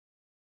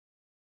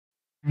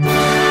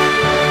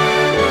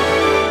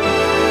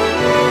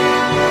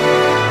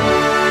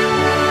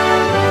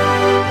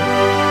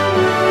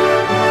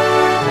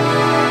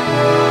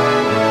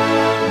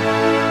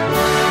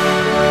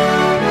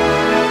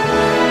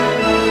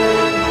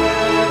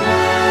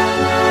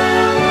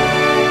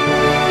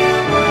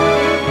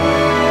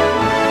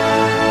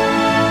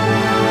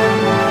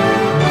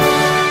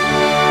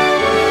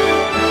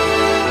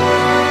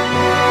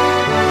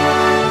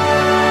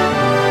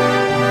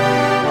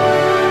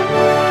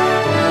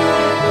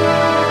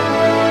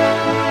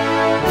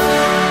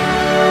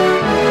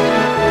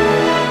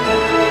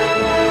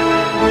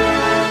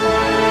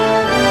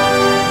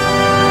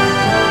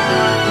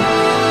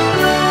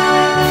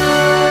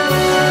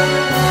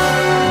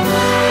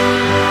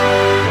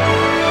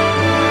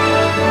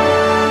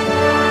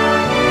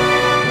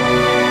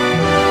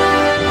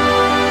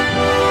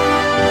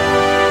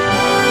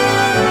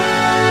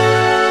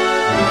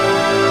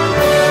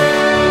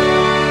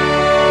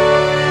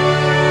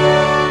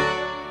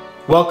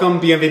Welcome,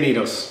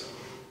 bienvenidos.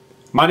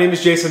 My name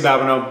is Jason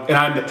Babineau, and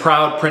I'm the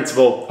proud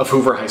principal of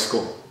Hoover High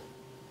School.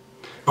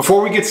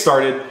 Before we get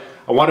started,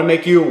 I want to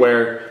make you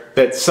aware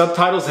that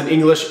subtitles in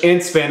English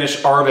and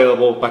Spanish are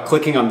available by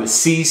clicking on the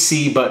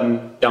CC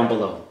button down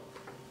below.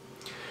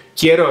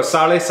 Quiero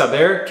hacerles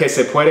saber que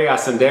se puede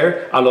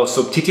ascender a los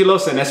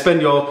subtítulos en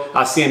español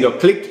haciendo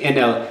clic en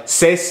el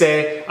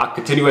CC a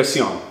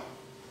continuación.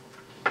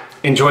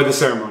 Enjoy the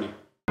ceremony.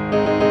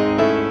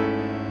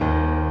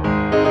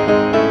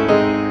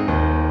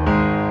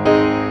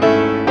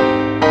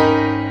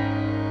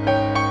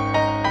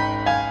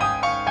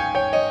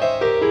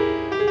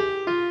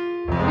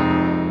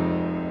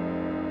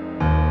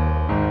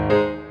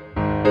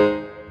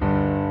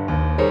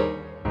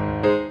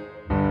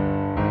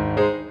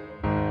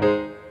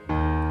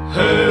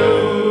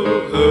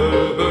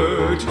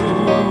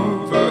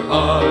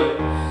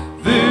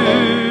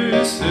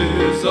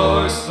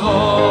 Our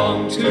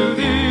song to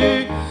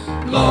thee,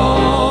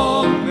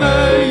 long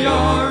may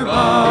our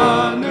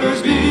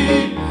banners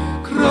be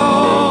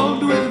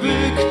crowned with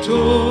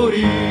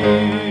victory.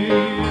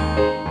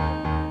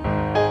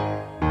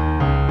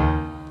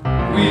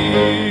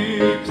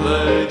 We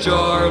pledge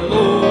our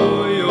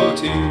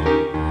loyalty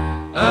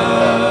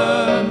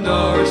and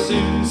our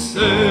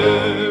sincerity.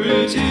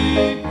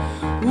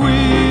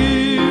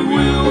 We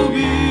will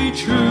be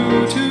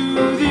true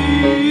to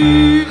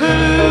thee.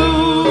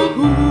 Hail,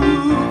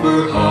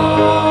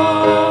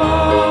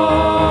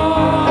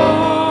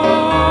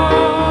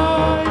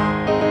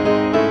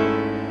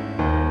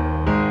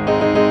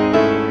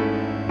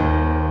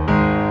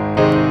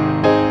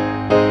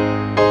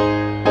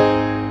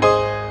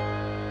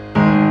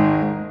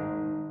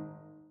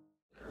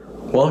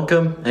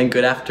 Welcome and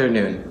good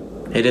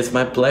afternoon. It is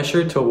my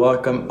pleasure to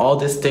welcome all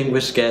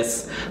distinguished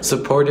guests,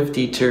 supportive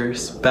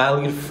teachers,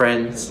 valued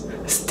friends,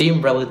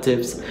 esteemed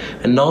relatives,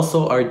 and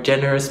also our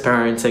generous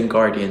parents and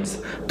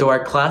guardians to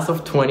our Class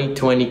of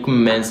 2020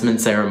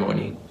 commencement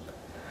ceremony.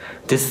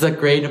 This is a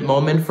great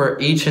moment for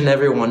each and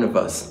every one of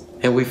us,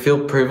 and we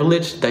feel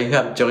privileged that you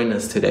have joined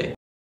us today.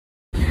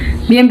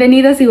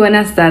 Bienvenidos y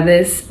buenas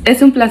tardes.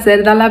 Es un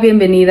placer dar la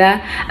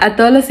bienvenida a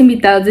todos los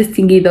invitados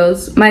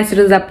distinguidos,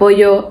 maestros de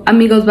apoyo,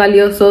 amigos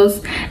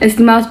valiosos,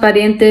 estimados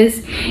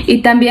parientes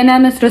y también a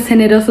nuestros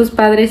generosos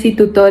padres y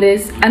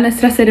tutores a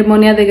nuestra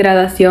ceremonia de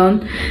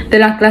graduación de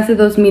la clase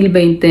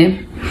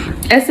 2020.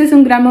 Este es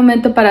un gran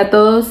momento para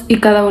todos y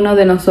cada uno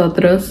de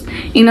nosotros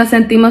y nos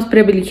sentimos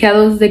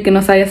privilegiados de que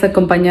nos hayas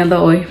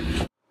acompañado hoy.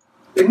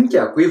 Kính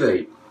chào quý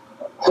vị.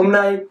 Hôm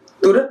nay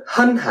tôi rất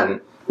hân hạnh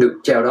được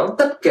chào đón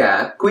tất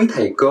cả quý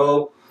thầy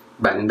cô,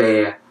 bạn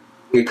bè,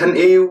 người thân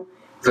yêu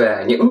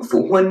và những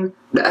phụ huynh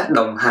đã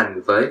đồng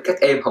hành với các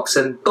em học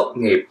sinh tốt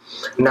nghiệp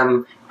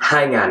năm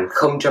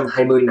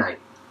 2020 này.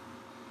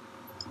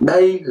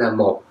 Đây là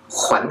một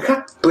khoảnh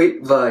khắc tuyệt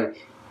vời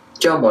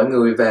cho mọi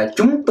người và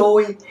chúng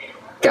tôi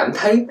cảm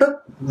thấy rất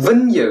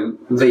vinh dự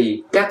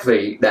vì các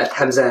vị đã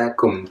tham gia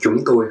cùng chúng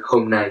tôi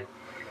hôm nay.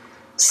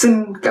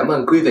 Xin cảm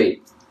ơn quý vị.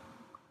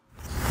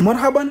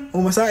 مرحبا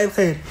ومساء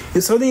الخير.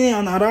 يسعدني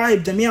أن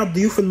أرحب جميع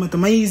الضيوف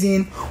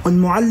المتميزين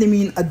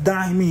والمعلمين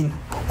الداعمين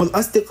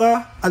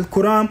والأصدقاء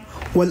الكرام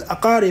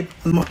والأقارب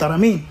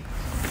المحترمين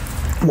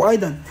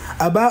وأيضا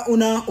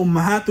أباؤنا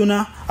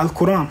أمهاتنا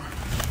الكرام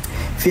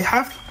في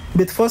حفل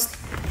بفصل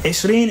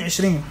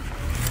 2020.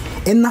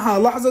 إنها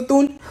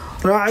لحظة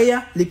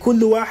راعية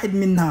لكل واحد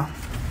منا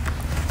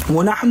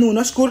ونحن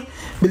نشكر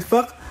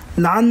بالفخر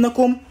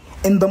لأنكم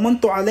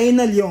انضممتوا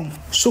علينا اليوم.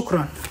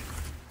 شكرا.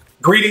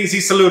 Greetings y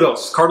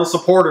saludos, Cardinal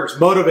supporters,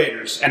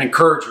 motivators, and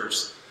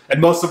encouragers,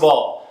 and most of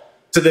all,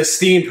 to the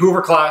esteemed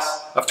Hoover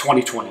class of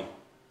 2020.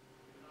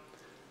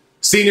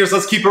 Seniors,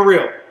 let's keep it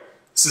real.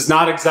 This is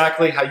not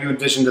exactly how you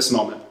envisioned this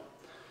moment.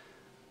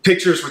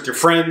 Pictures with your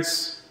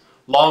friends,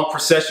 long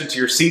procession to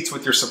your seats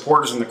with your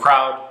supporters in the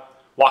crowd,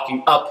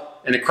 walking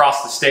up and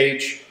across the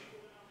stage.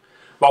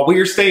 While we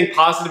are staying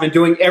positive and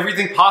doing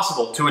everything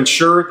possible to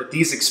ensure that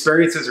these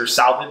experiences are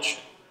salvaged,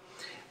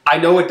 I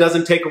know it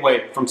doesn't take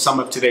away from some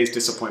of today's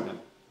disappointment.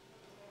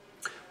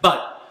 But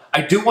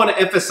I do want to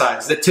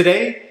emphasize that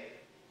today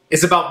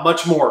is about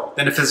much more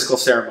than a physical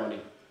ceremony.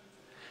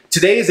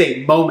 Today is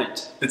a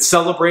moment that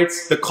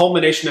celebrates the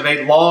culmination of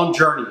a long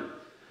journey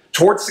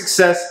towards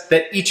success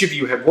that each of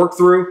you have worked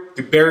through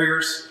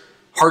barriers,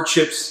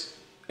 hardships,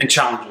 and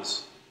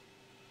challenges.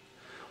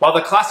 While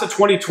the class of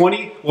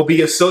 2020 will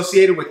be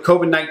associated with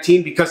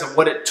COVID-19 because of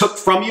what it took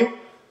from you,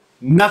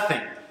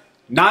 nothing,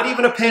 not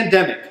even a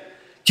pandemic,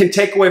 can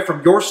take away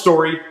from your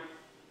story,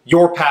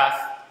 your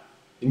path,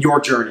 and your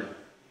journey.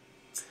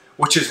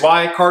 Which is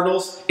why,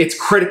 Cardinals, it's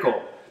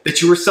critical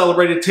that you are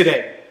celebrated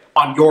today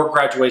on your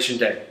graduation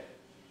day.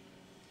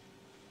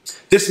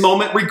 This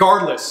moment,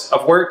 regardless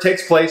of where it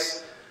takes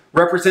place,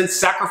 represents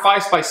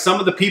sacrifice by some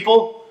of the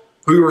people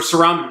who you are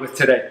surrounded with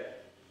today.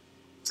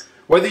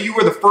 Whether you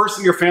were the first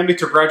in your family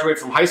to graduate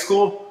from high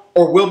school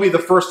or will be the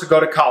first to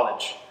go to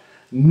college,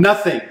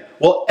 nothing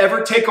will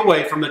ever take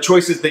away from the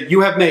choices that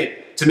you have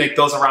made to make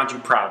those around you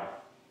proud.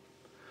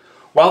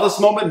 While this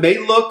moment may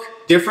look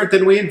different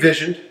than we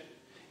envisioned,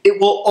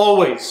 it will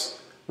always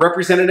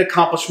represent an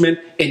accomplishment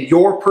in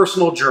your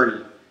personal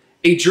journey,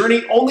 a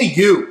journey only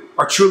you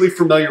are truly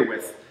familiar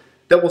with,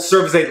 that will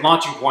serve as a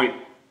launching point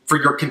for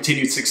your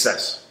continued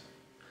success.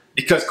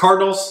 Because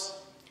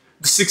Cardinals,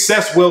 the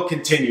success will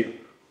continue.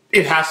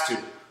 It has to.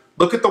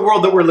 Look at the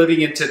world that we're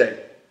living in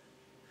today.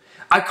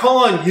 I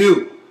call on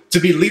you to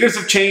be leaders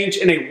of change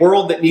in a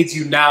world that needs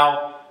you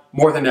now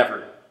more than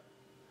ever.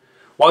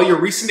 While your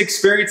recent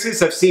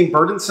experiences have seemed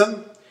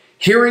burdensome,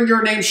 hearing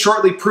your name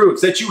shortly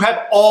proves that you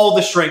have all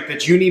the strength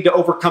that you need to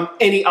overcome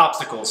any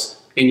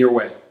obstacles in your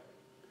way.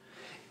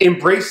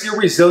 Embrace your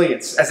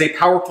resilience as a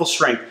powerful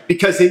strength,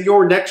 because in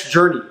your next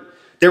journey,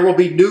 there will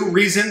be new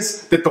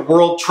reasons that the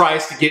world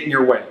tries to get in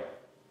your way.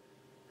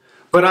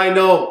 But I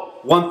know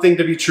one thing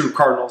to be true,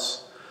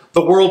 Cardinals.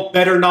 The world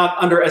better not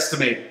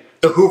underestimate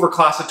the Hoover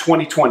class of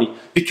 2020,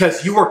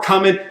 because you are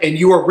coming and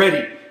you are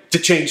ready to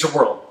change the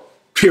world,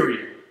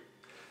 period.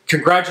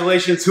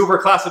 Congratulations, Hoover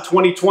class of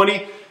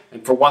 2020,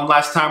 and for one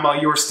last time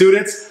while you are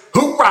students,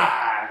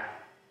 HOO-RYDE!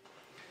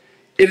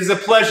 It is a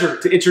pleasure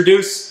to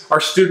introduce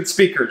our student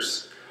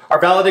speakers, our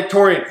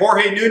valedictorian,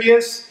 Jorge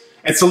Nunez,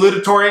 and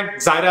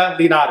salutatorian, Zaida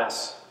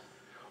Linares.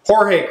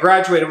 Jorge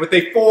graduated with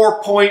a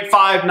 4.59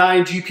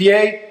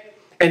 GPA,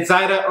 and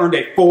Zaida earned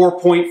a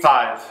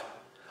 4.5.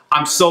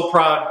 I'm so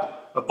proud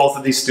of both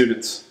of these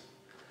students.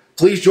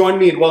 Please join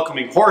me in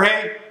welcoming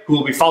Jorge, who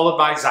will be followed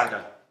by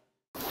Zaida.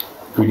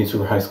 Greetings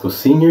to our high school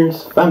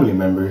seniors, family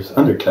members,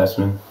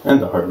 underclassmen, and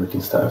the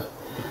hardworking staff.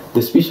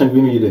 The speech I'm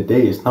giving you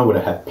today is not what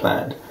I had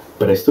planned,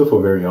 but I still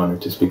feel very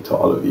honored to speak to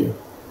all of you.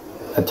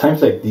 At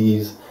times like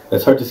these,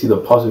 it's hard to see the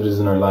positives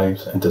in our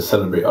lives and to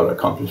celebrate our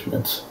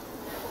accomplishments.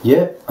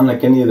 Yet,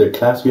 unlike any other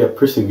class, we have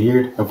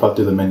persevered and fought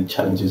through the many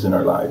challenges in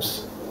our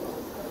lives.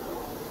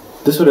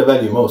 This is what I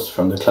value most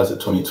from the class of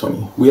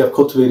 2020. We have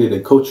cultivated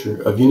a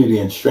culture of unity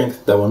and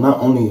strength that will not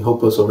only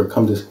help us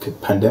overcome this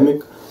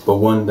pandemic, but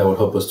one that will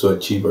help us to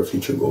achieve our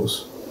future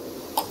goals.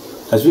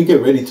 As we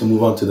get ready to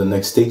move on to the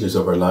next stages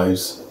of our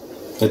lives,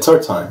 it's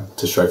our time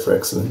to strive for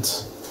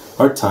excellence,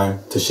 our time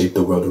to shape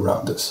the world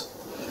around us.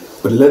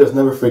 But let us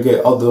never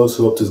forget all those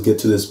who helped us get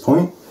to this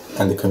point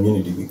and the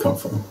community we come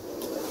from.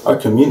 Our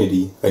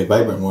community, a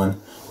vibrant one,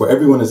 where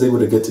everyone is able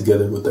to get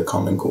together with a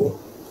common goal.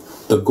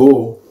 The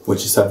goal,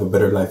 which is to have a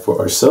better life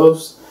for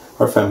ourselves,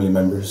 our family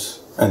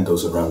members, and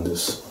those around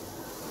us.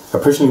 I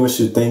personally wish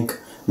to thank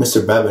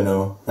Mr.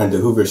 Babineau and the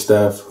Hoover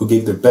staff who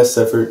gave their best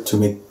effort to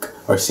make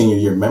our senior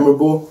year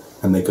memorable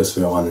and make us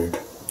feel honored.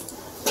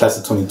 Class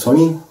of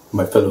 2020,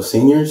 my fellow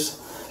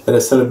seniors, let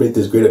us celebrate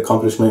this great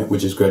accomplishment,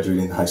 which is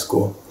graduating high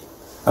school.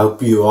 I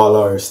hope you all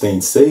are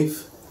staying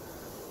safe,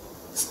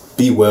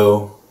 be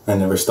well, and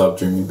never stop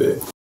dreaming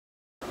big.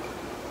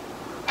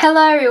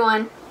 Hello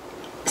everyone,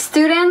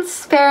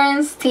 students,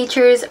 parents,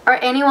 teachers, or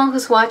anyone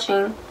who's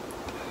watching.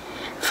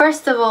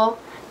 First of all,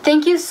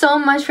 thank you so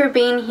much for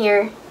being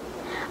here,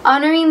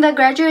 honoring the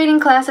graduating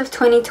class of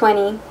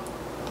 2020.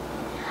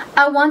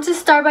 I want to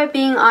start by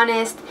being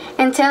honest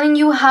and telling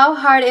you how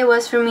hard it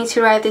was for me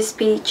to write this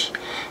speech,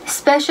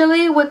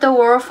 especially with the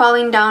world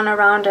falling down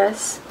around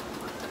us.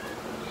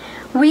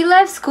 We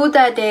left school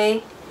that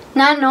day,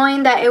 not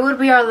knowing that it would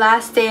be our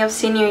last day of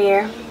senior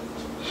year.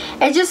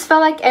 It just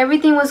felt like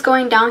everything was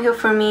going downhill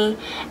for me,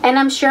 and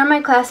I'm sure my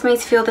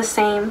classmates feel the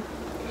same.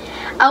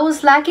 I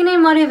was lacking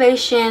in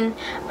motivation,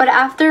 but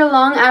after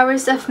long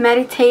hours of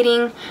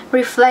meditating,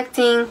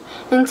 reflecting,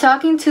 and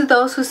talking to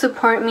those who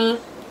support me,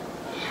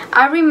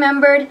 I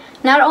remembered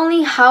not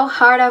only how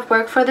hard I've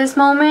worked for this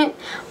moment,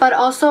 but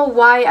also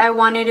why I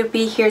wanted to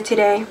be here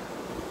today.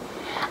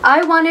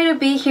 I wanted to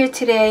be here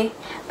today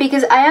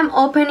because I am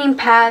opening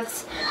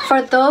paths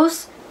for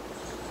those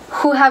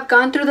who have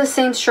gone through the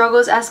same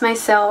struggles as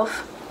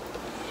myself.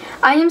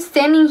 I am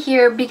standing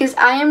here because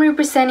I am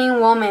representing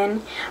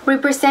women,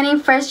 representing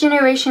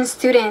first-generation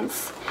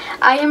students.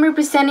 I am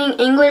representing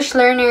English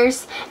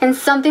learners, and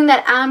something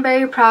that I'm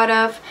very proud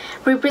of,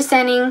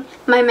 representing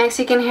my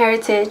Mexican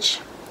heritage.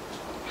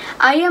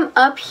 I am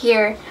up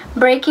here,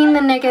 breaking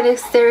the negative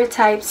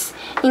stereotypes,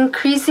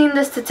 increasing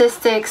the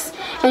statistics,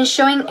 and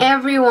showing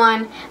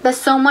everyone that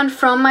someone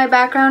from my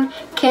background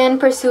can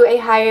pursue a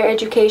higher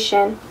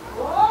education.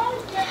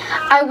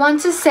 I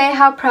want to say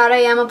how proud I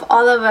am of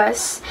all of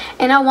us,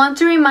 and I want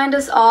to remind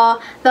us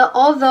all that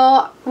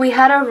although we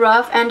had a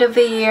rough end of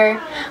the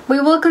year, we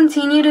will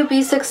continue to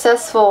be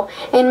successful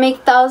and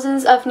make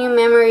thousands of new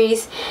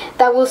memories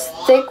that will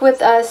stick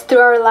with us through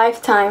our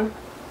lifetime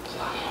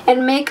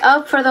and make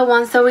up for the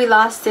ones that we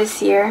lost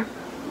this year.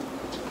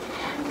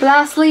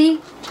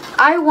 Lastly,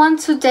 I want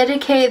to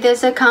dedicate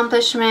this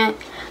accomplishment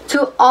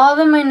to all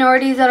the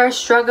minorities that are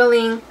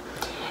struggling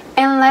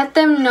and let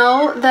them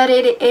know that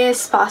it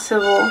is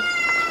possible.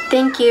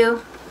 Thank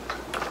you.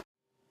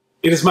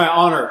 It is my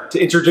honor to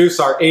introduce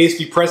our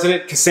ASB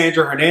President,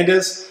 Cassandra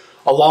Hernandez,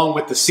 along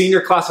with the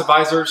senior class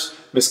advisors,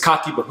 Ms.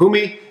 Kati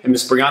Bahumi and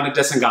Ms. Brianna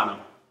Desengano.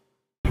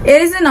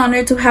 It is an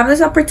honor to have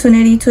this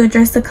opportunity to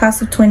address the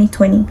class of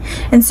 2020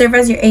 and serve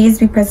as your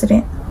ASB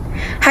president.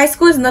 High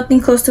school is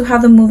nothing close to how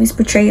the movies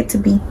portray it to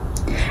be.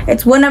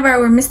 It's one of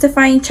our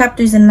mystifying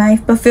chapters in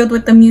life, but filled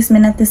with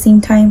amusement at the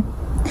same time.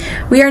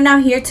 We are now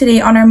here today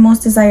on our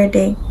most desired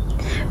day.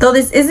 Though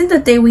this isn't the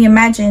day we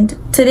imagined,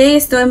 today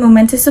is still a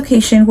momentous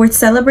occasion worth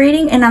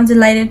celebrating, and I'm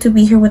delighted to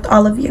be here with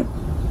all of you.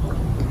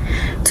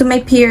 To my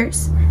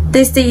peers,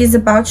 this day is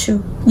about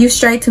you. You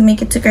strive to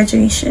make it to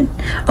graduation.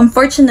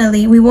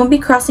 Unfortunately, we won't be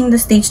crossing the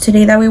stage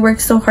today that we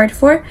worked so hard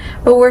for,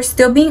 but we're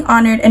still being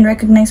honored and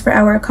recognized for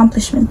our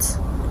accomplishments.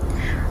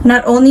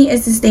 Not only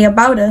is this day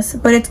about us,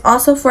 but it's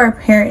also for our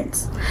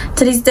parents.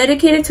 Today's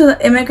dedicated to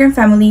the immigrant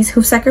families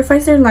who've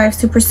sacrificed their lives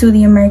to pursue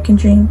the American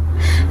dream,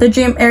 the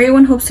dream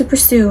everyone hopes to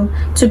pursue,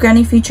 to grant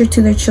a future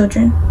to their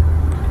children.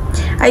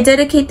 I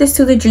dedicate this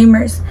to the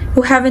dreamers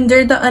who have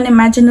endured the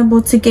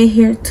unimaginable to get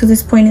here to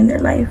this point in their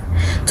life.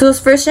 To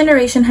those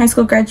first-generation high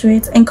school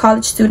graduates and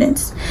college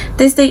students,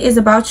 this day is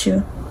about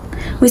you.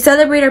 We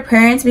celebrate our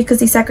parents because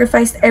they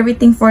sacrificed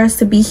everything for us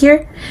to be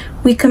here.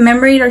 We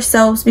commemorate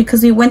ourselves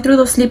because we went through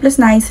those sleepless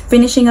nights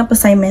finishing up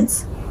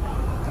assignments.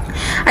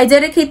 I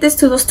dedicate this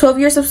to those 12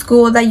 years of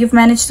school that you've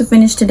managed to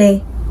finish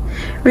today.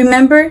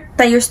 Remember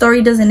that your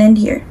story doesn't end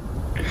here.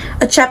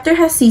 A chapter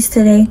has ceased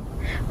today,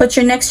 but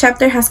your next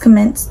chapter has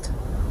commenced.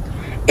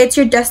 It's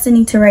your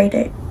destiny to write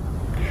it.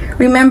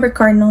 Remember,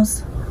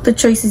 Cardinals, the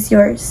choice is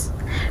yours.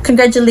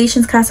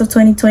 Congratulations, class of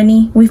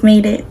 2020. We've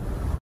made it.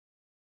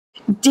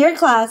 Dear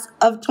class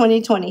of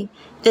 2020,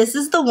 this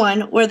is the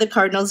one where the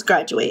Cardinals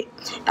graduate.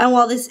 And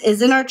while this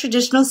isn't our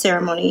traditional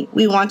ceremony,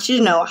 we want you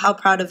to know how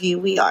proud of you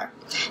we are.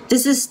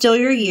 This is still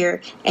your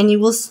year, and you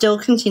will still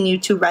continue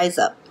to rise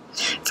up.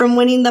 From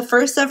winning the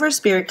first ever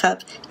Spirit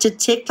Cup to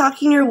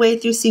TikToking your way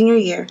through senior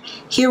year,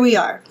 here we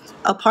are,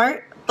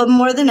 apart, but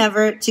more than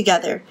ever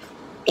together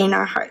in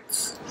our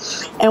hearts.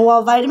 And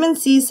while vitamin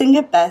C sang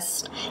it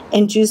best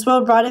and Juice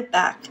WRLD brought it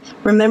back,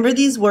 remember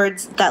these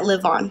words that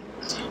live on.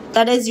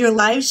 That as your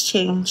lives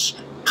change,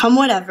 come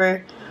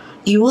whatever,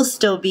 you will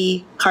still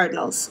be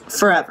Cardinals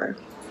forever.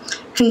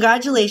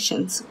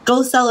 Congratulations.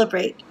 Go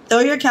celebrate.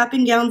 Throw your cap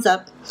and gowns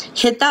up,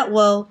 hit that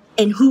whoa,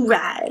 and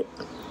HOO-RYDE.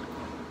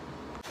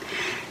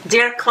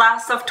 Dear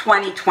class of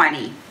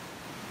 2020,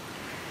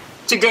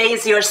 today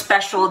is your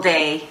special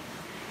day,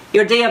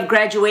 your day of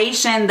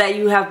graduation that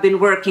you have been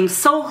working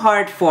so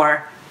hard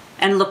for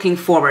and looking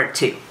forward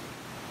to.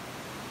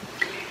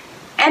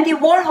 Andy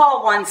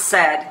Warhol once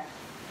said,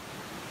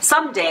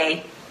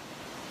 someday,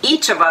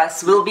 each of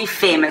us will be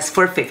famous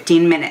for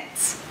 15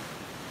 minutes.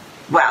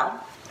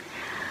 Well,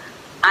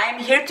 I'm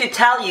here to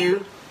tell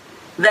you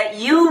that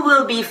you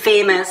will be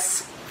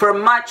famous for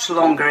much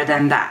longer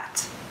than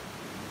that.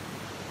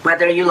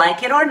 Whether you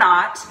like it or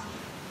not,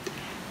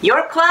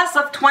 your class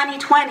of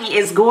 2020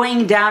 is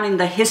going down in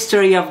the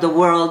history of the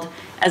world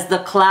as the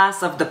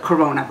class of the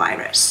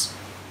coronavirus.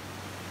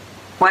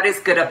 What is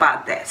good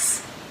about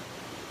this?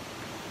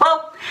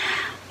 Well,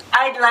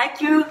 I'd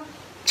like you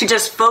to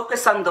just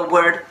focus on the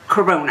word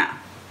corona.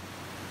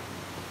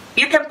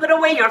 You can put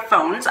away your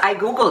phones. I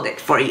Googled it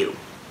for you.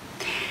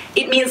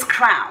 It means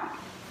crown.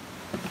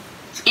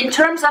 In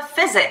terms of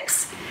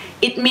physics,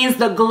 it means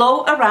the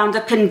glow around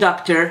a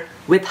conductor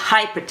with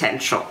high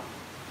potential.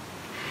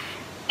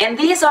 And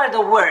these are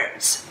the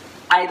words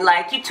I'd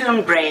like you to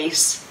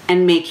embrace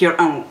and make your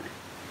own.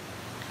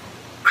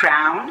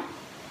 Crown,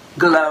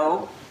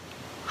 glow,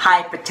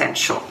 high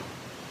potential.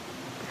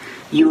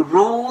 You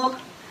rule,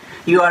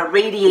 you are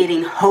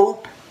radiating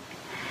hope,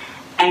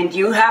 and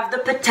you have the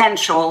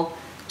potential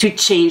to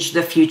change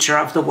the future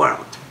of the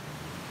world.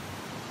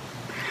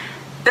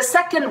 The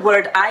second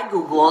word I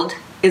Googled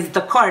is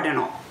the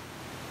Cardinal,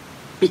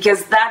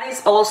 because that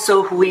is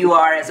also who you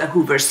are as a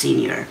Hoover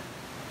senior.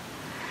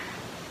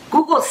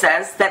 Google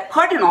says that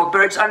cardinal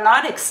birds are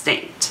not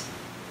extinct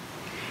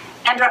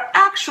and are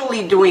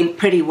actually doing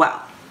pretty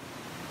well.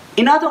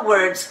 In other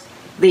words,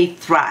 they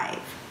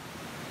thrive.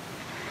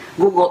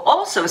 Google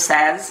also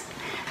says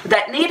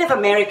that Native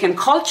American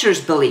cultures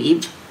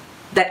believe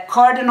that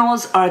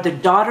cardinals are the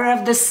daughter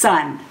of the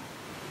sun,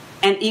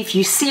 and if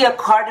you see a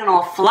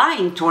cardinal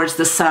flying towards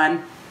the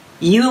sun,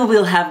 you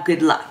will have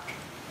good luck.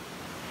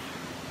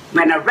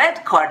 When a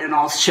red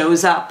cardinal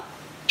shows up,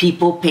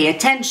 people pay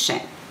attention.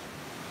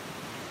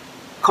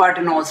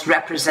 Cardinals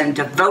represent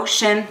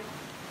devotion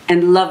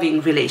and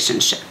loving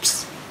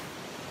relationships.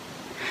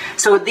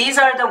 So these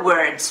are the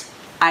words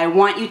I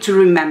want you to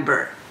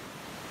remember: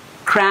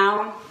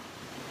 crown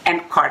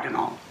and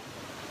cardinal.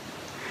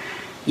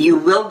 You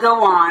will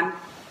go on,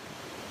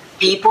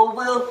 people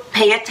will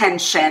pay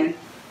attention,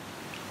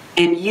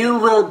 and you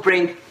will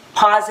bring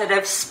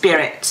positive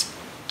spirit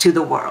to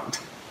the world.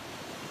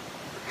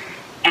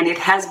 And it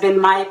has been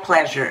my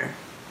pleasure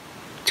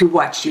to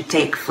watch you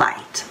take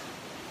flight.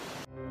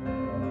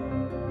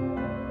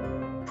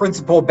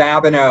 Principal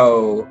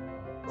Babineau,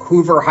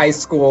 Hoover High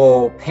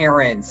School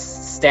parents,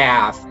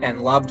 staff,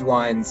 and loved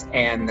ones,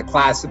 and the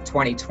class of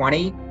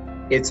 2020,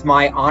 it's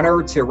my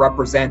honor to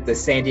represent the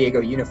San Diego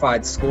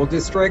Unified School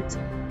District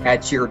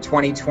at your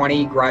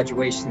 2020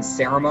 graduation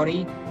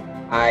ceremony.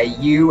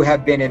 You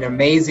have been an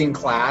amazing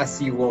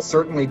class. You will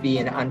certainly be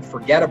an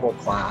unforgettable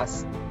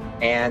class,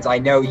 and I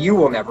know you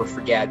will never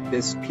forget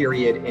this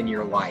period in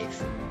your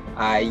life.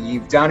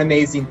 You've done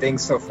amazing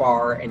things so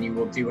far, and you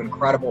will do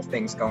incredible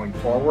things going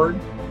forward.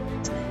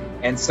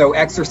 And so,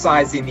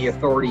 exercising the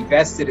authority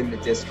vested in the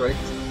district,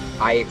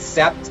 I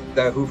accept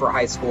the Hoover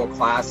High School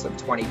class of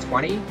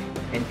 2020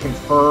 and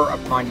confer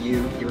upon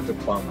you your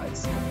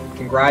diplomas.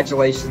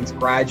 Congratulations,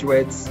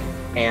 graduates,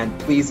 and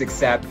please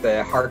accept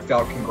the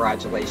heartfelt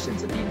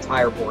congratulations of the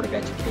entire Board of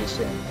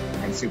Education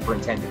and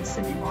Superintendent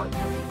Cindy Martin.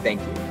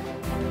 Thank you.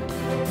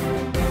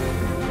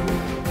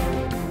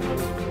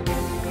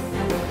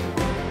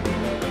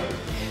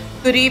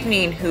 Good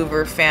evening,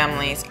 Hoover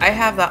families. I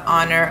have the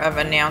honor of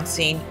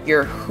announcing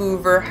your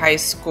Hoover High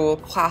School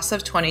Class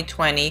of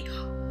 2020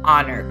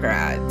 honor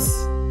grads.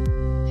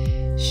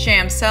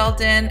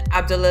 Shamseldin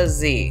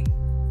Abdulaziz,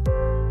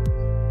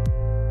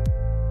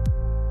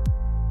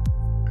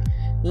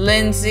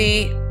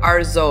 Lindsay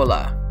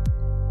Arzola,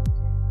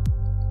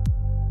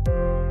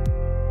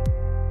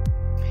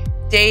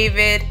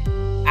 David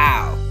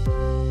Au,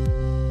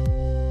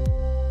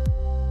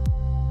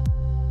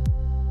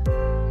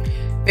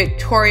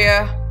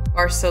 Victoria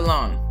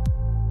Barcelone,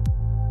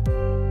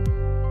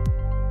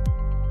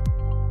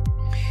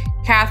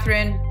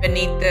 Catherine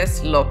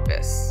Benitez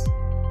Lopez,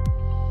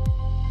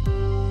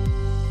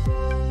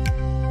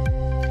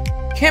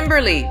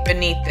 Kimberly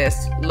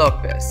Benitez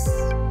Lopez,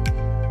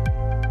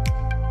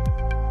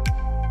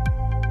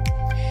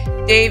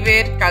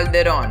 David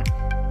Calderon,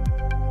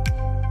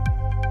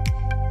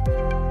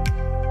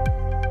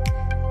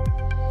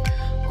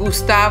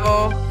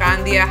 Gustavo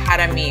Candia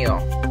Jaramillo,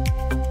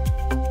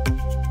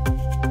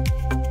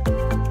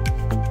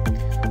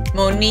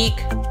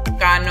 Monique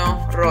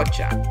Cano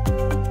Rocha,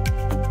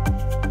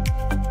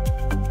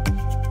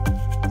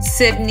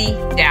 Sydney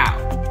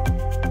Dow,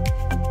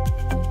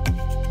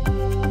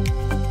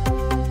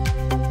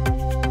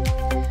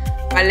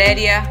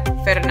 Valeria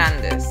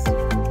Fernandez,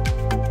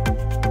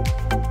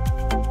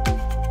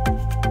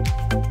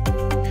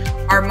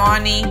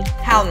 Armani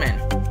Hellman,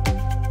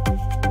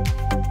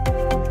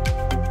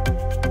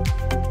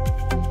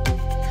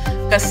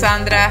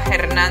 Cassandra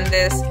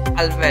Hernandez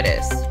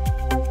Alvarez,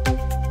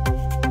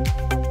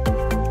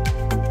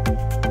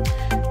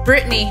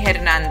 Brittany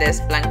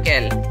Hernandez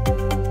Blanquel,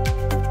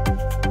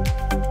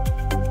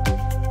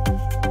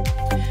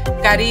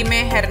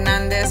 Karime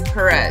Hernandez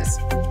Perez,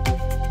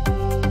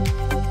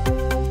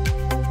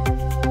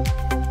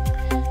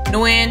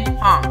 Nguyen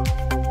Hong,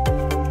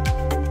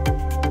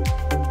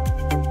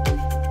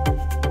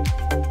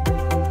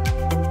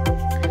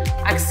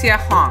 Axia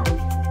Hong,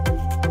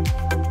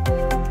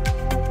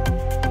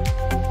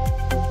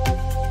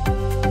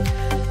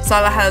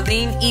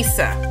 Salahuddin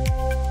Isa,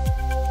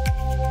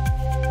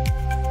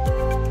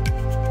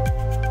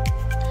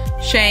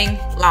 Sheng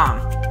Lam,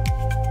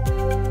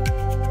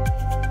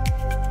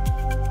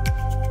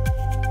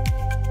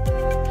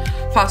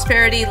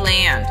 Prosperity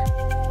Land,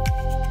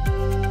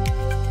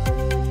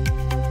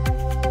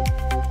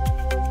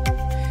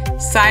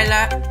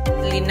 Sila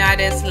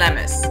Linares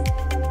Lemes,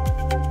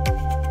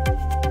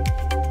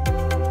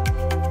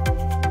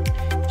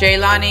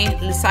 Jailani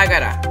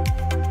Lisagara,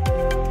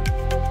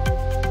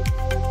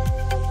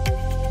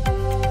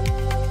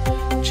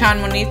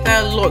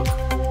 Chanmonita Luk,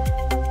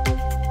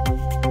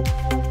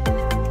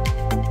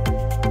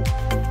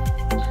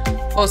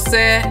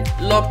 Jose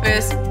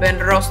Lopez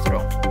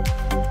Benrostro,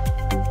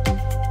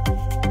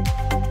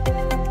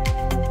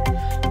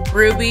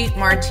 Ruby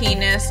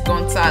Martinez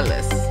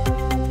Gonzalez,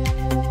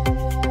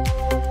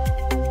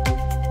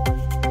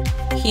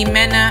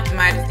 Jimena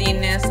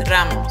Martinez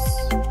Ramos,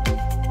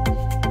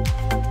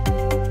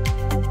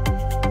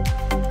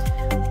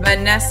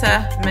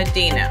 Vanessa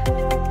Medina,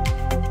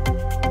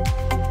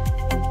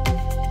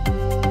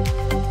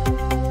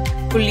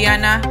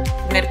 Juliana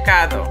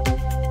Mercado,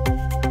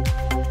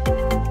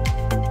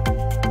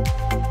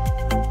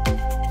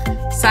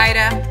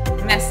 Zaira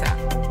Mesa,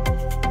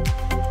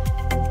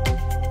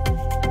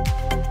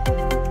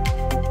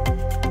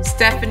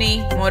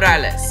 Stephanie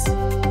Morales,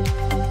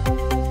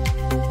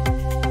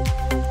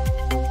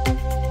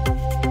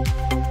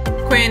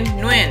 Quinn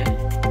Nguyen,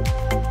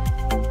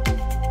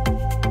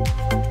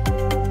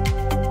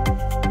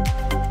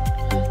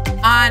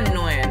 An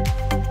Nguyen,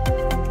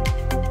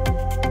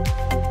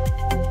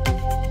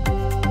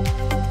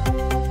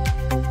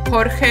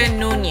 Jorge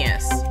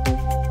Núñez,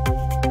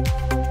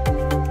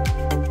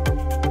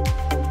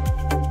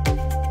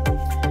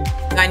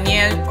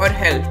 Daniel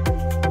Orgel,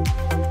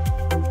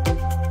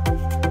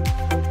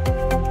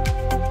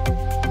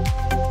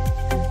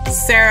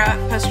 Sarah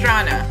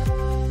Pastrana,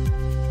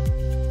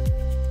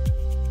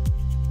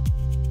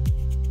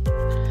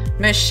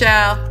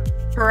 Michelle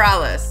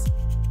Perales,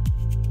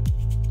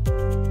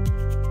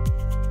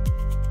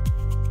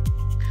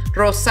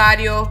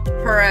 Rosario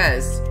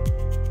Perez,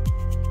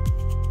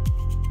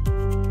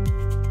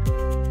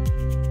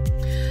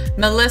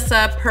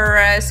 Melissa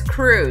Perez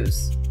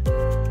Cruz,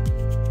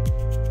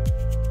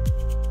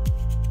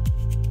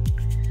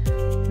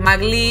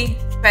 Magli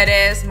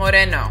Perez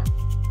Moreno,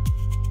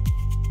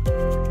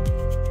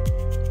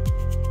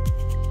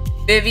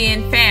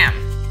 Vivian Pham,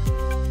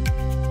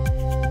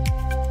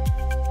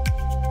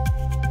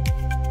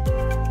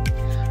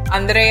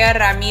 Andrea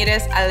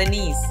Ramirez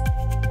Alaniz,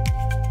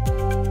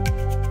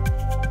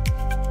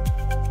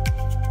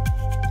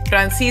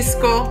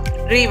 Francisco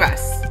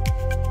Rivas,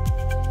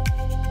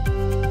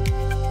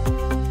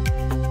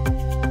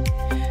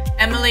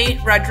 Emily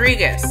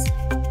Rodriguez,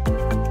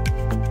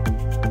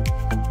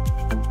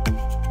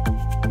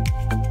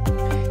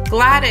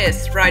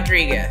 Gladys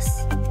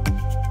Rodriguez,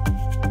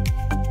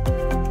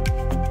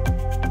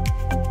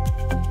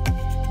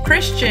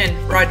 Christian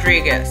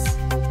Rodriguez,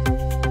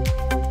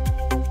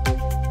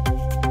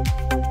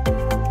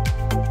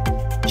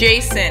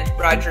 Jason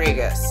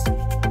Rodriguez,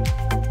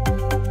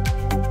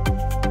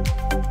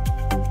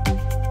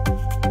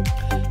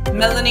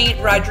 Melanie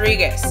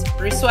Rodriguez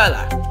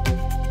Brizuela,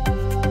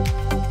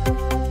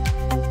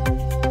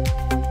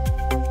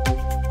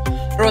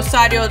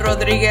 Rosario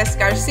Rodriguez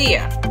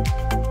Garcia,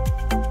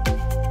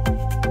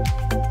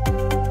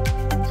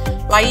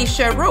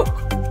 Laisha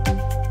Roque,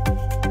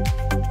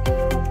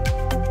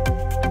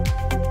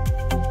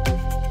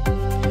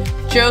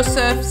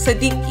 Joseph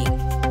Siddiqui,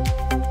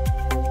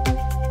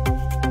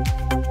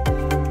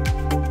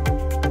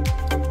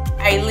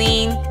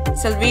 Eileen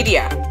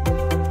Silveria,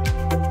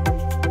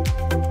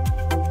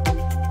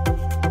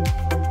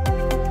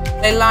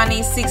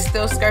 Leilani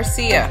Sixtos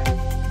Garcia,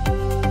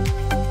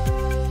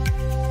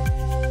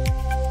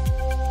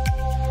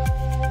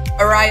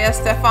 Araya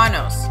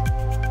Stefanos,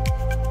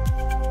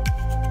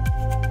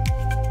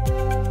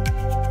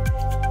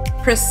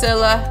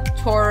 Priscilla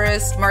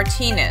Torres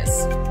Martinez,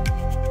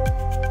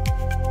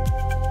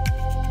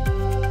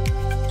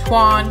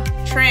 Tuan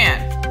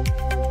Tran,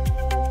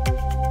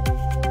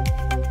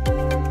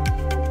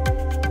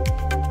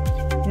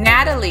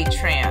 Natalie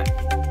Tran,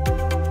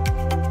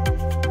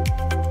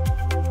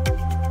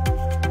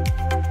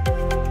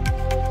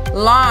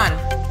 Lon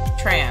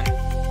Tran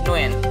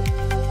Nguyen,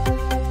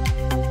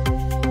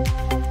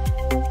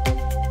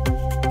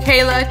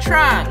 Kayla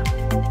Tran,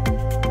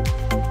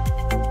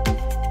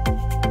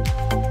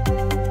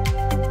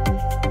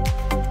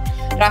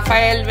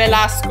 Rafael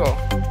Velasco,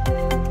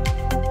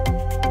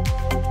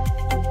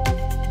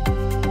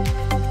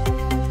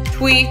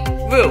 Tui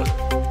Vu,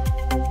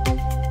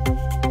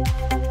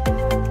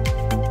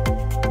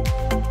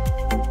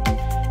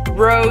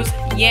 Rose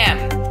Yem,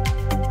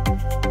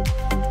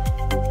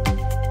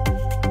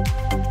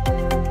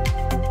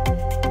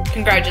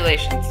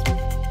 congratulations.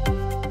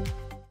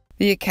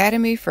 The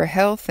Academy for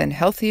Health and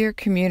Healthier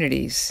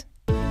Communities.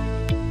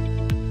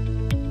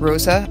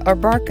 Rosa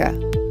Abarca,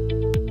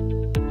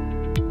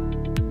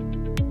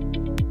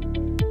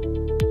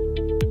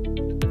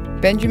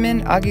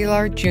 Benjamin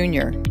Aguilar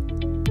Jr.,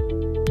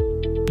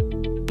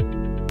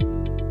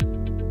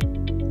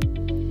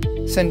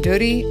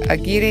 Sunduri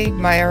Aguirre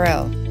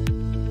Mayarel,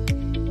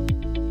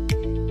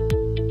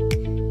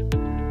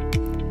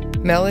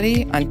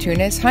 Melody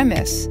Antunes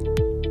Jaimes,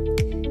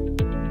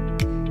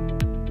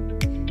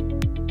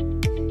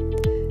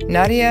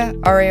 Nadia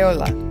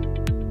Areola,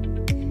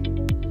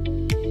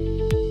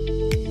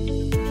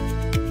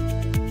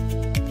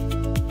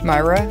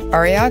 Myra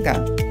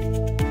Arriaga,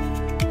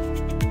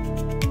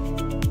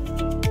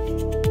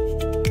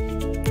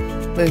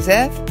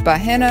 Lizeth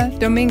Bahena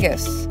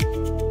Dominguez,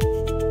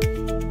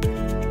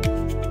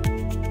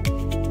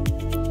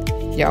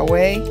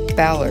 Yahweh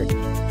Ballard,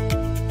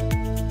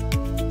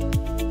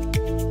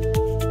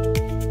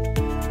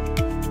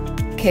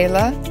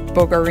 Kayla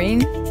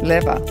Bogarin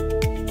Leva,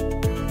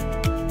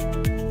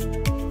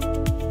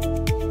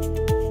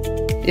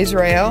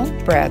 Israel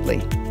Bradley,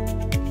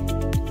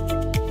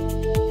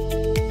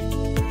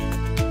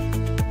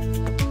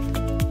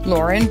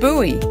 Lauren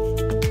Bowie,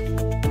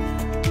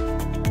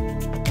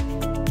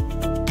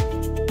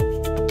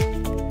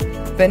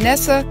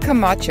 Vanessa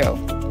Camacho,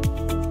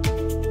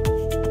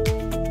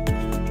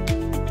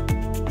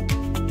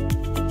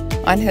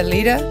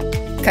 Angelita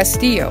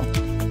Castillo,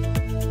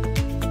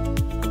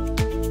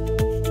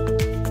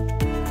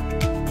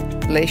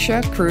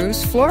 Leisha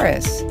Cruz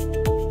Flores,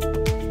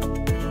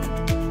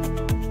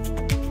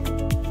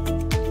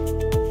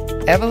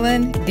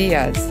 Evelyn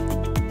Diaz.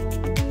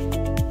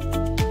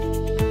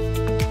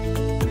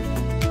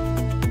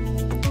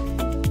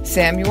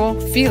 Samuel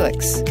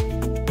Felix.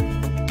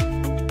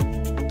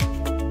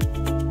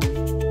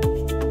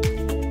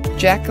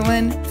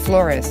 Jacqueline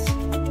Flores.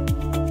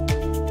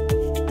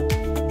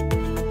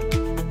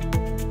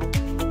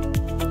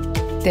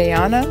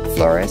 Diana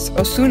Flores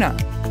Osuna.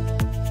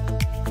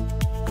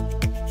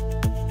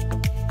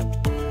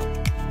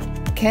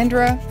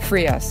 Kendra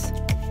Frias.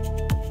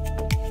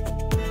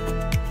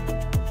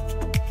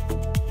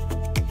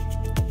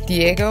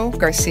 Diego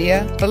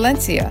Garcia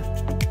Valencia.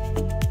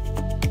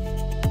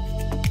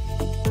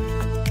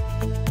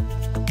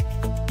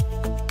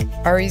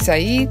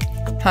 Arizaid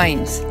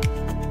Hines.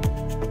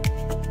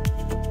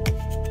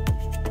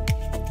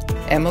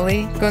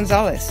 Emily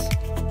Gonzalez.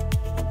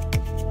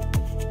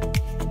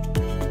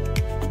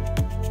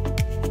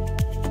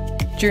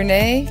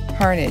 Jernay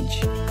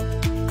Harnage.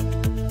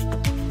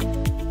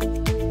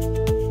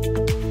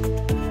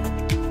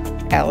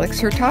 Alex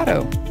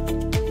Hurtado.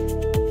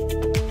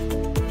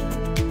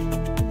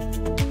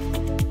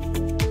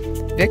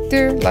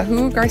 Victor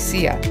Lahu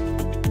Garcia.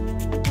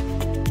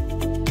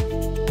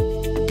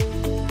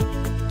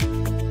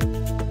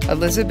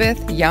 Elizabeth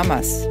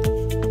Llamas.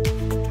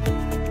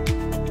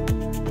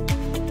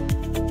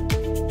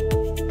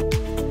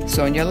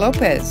 Sonia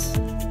Lopez.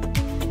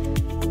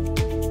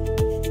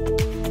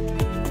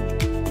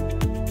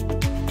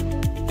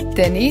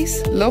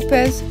 Denise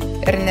Lopez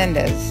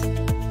Hernandez.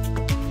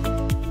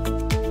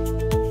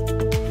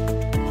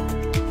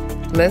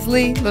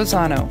 Leslie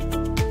Lozano.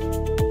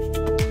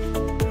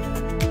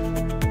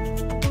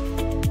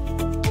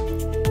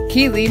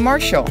 Keely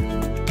Marshall.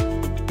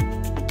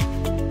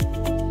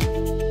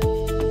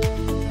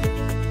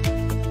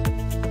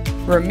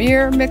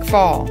 Ramir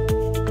McFall.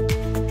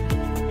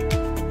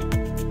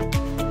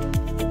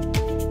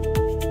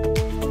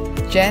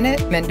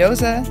 Janet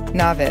Mendoza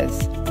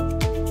Naves.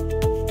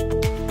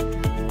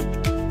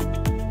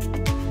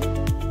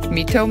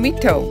 Mito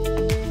Mito.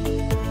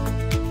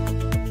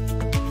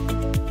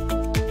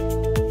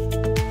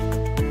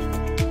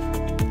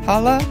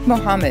 Hala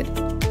Mohammed.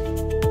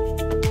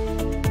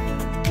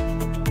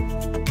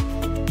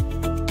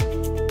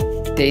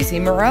 Daisy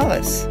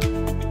Morales.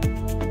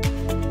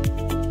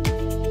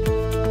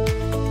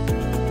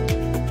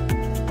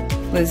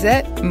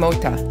 Lizette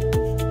Mota.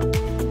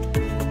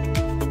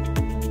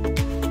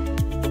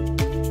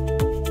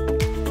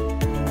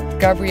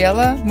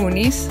 Gabriela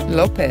Muniz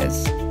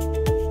Lopez.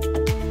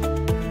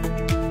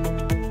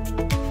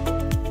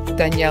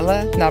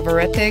 Daniela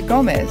Navarrete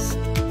Gomez.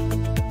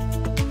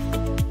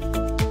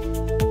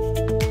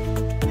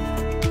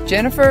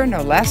 Jennifer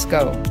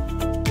Nolasco.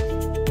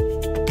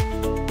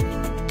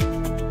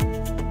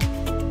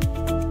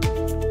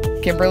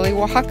 Kimberly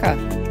Oaxaca.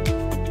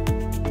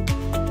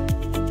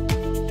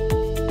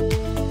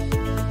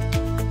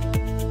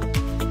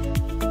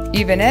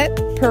 Yvonette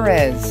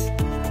Perez.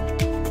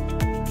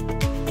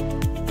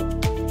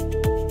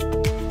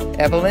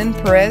 Evelyn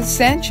Perez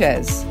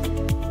Sanchez.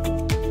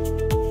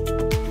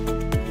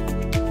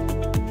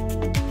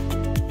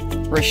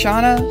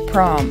 Rashana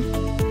Prom.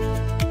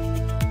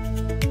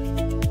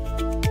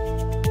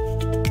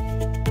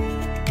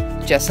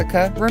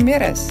 Jessica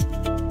Ramirez.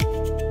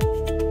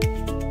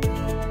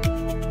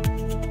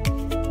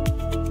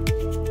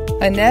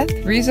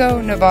 Annette Rizzo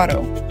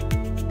Novato.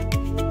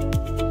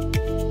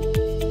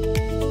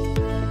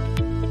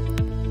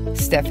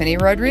 Stephanie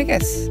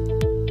Rodriguez.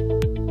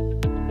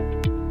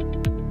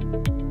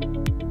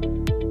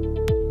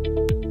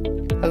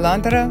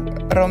 Alondra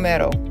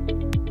Romero.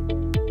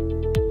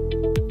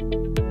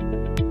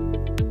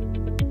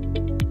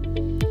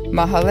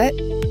 Mahalet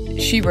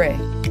Shibre.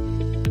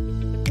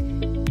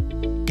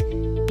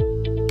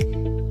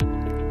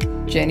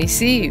 Jenny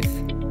Sieve.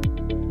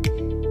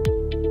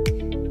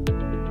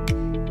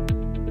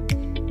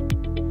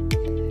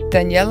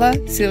 Daniela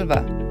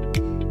Silva.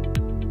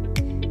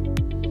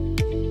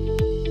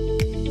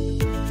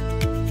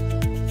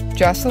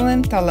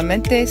 Jocelyn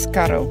Talamente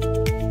Scaro.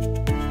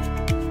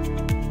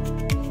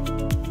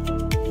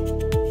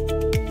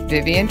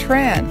 Vivian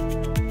Tran.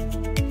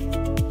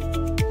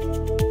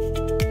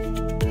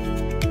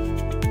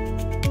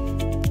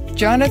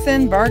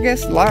 Jonathan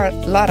Vargas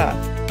Lara.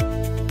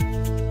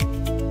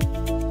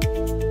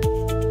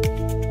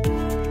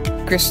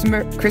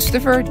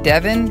 Christopher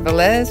Devin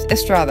Velez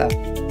Estrada.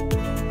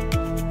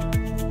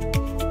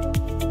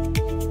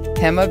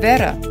 Hema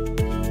Vera.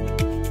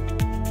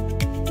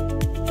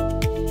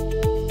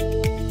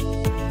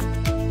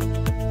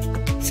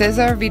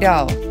 Cesar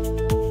Vidal.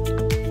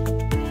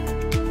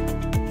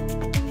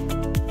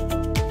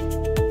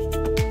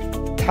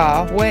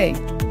 Ta Wei.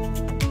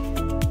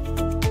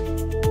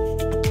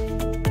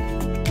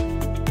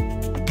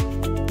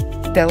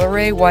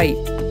 Delaray White.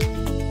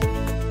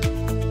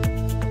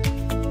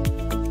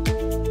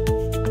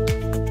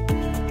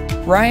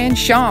 Ryan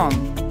Shong.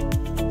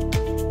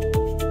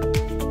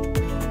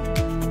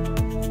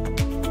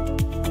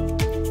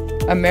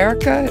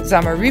 America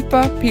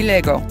Zamaripa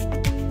Pilego.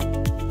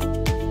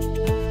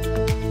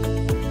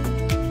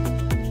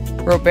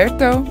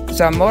 Roberto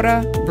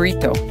Zamora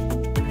Brito.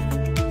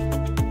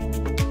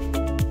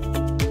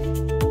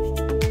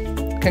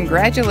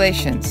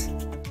 Congratulations!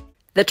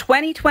 The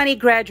 2020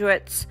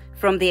 graduates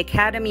from the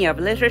Academy of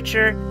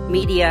Literature,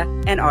 Media,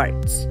 and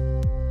Arts.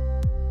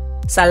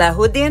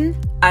 Salahuddin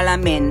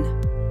Alamin,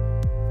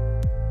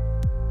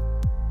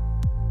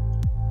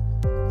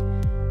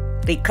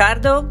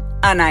 Ricardo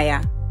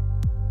Anaya,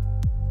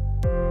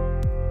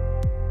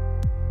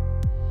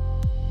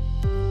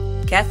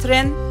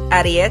 Catherine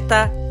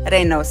Arieta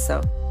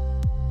Reynoso,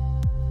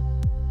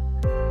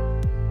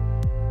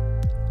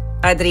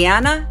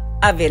 Adriana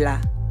Avila,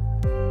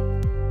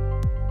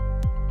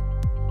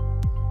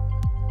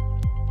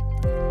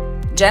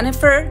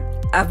 Jennifer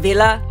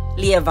Avila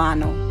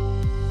Lievano,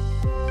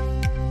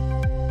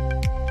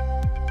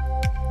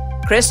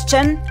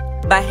 Christian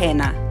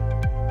Bahena,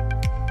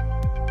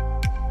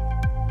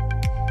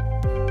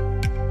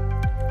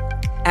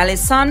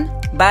 Alison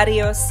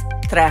Barrios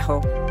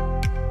Trejo,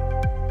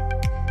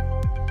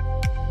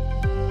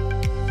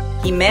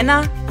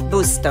 Jimena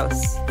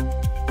Bustos,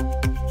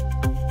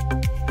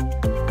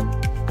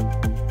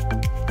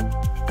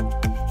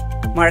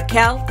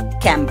 Markel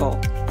Campbell,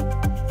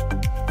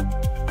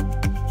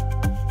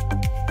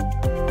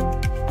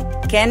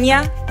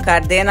 Kenya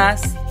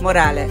Cardenas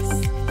Morales,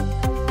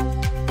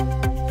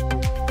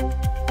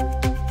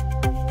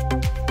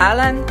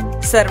 Alan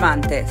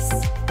Cervantes,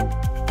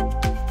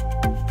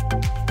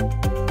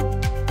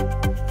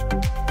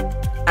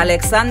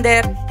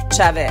 Alexander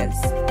Chavez,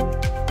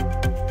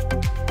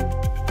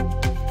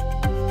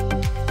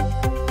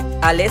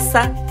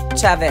 Alessa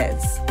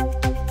Chavez,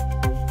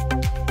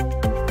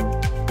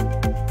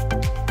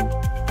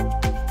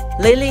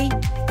 Lily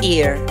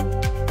Ear,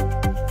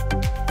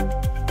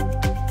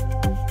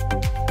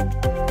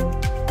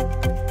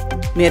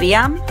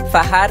 Miriam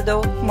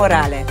Fajardo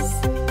Morales,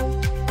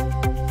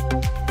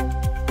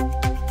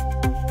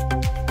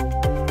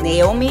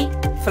 Naomi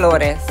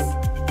Flores,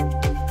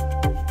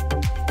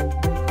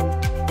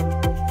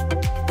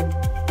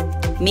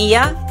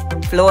 Mia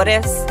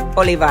Flores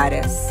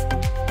Olivares,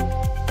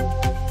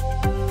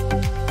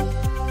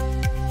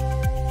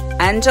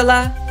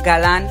 Angela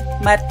Galan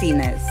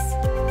Martinez,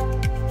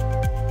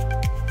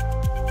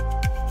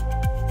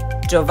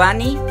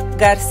 Giovanni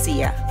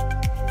Garcia,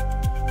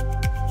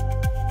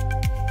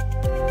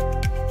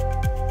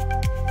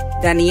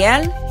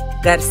 Daniel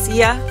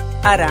Garcia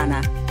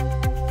Arana,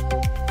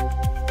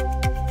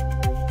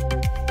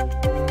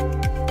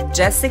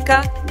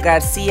 Jessica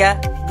Garcia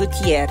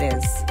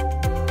Gutierrez,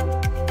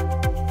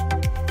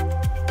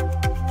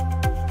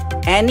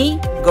 Annie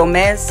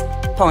Gomez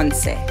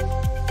Ponce,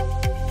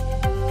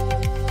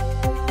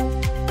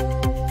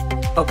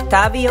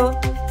 Octavio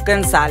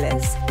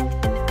Gonzalez,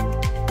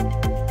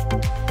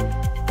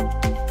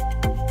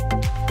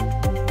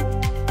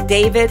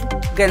 David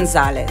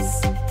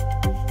Gonzalez,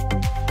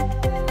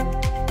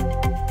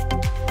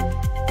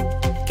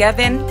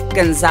 Kevin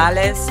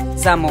Gonzalez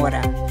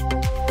Zamora,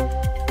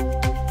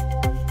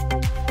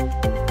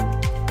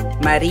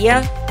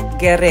 Maria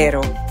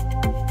Guerrero,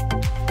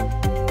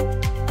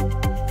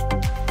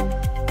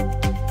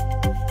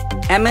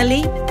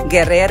 Emily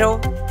Guerrero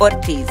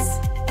Ortiz,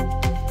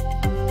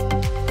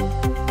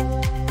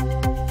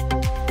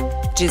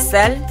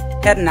 Giselle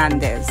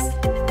Hernandez,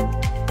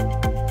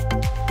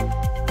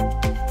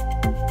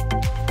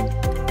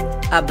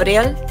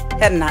 Abriel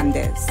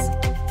Hernandez,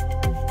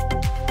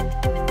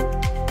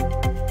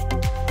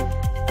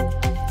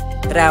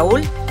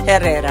 Raúl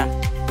Herrera,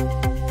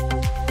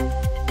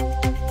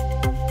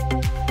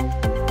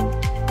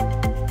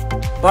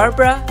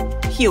 Barbara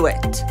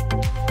Hewitt,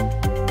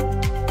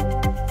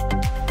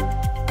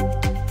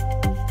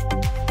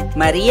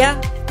 María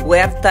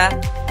Huerta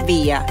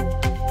Villa,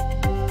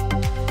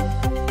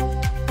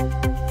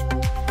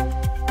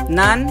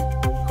 Nan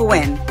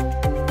Huen,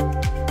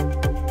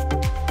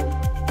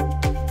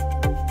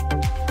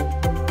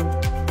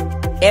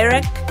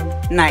 Eric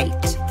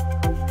Knight,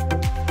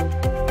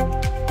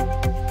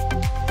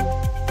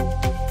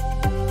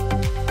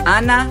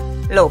 Ana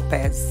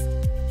Lopez,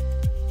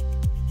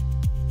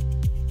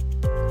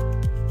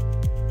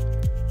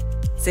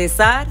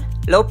 Cesar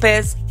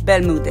Lopez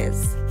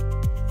Bermúdez,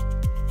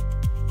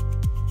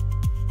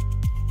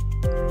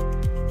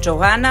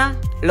 Johanna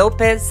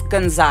Lopez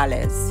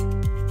González,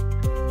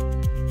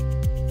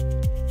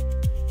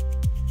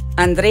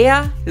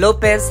 Andrea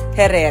Lopez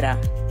Herrera,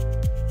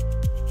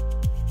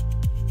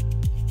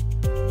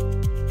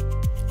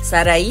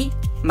 Saraí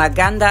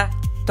Maganda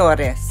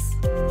Torres,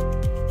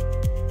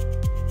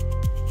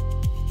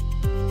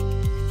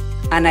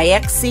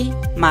 Anaexi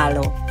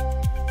Malo,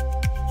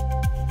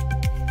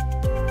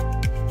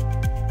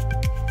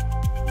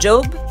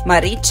 Job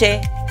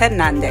Mariche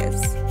Hernández,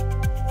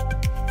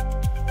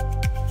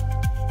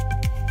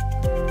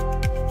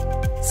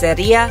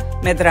 Seria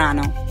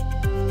Medrano,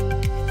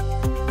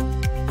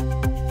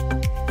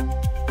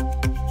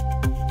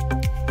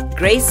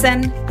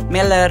 Grayson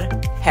Miller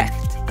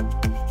Hecht,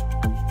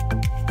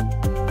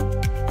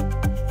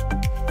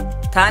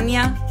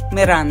 Tania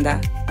Miranda,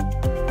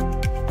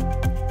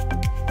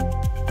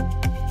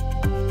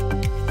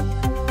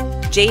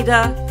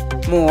 Jada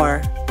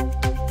Moore,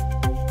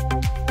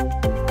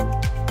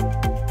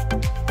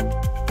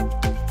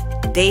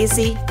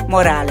 Daisy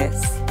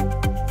Morales,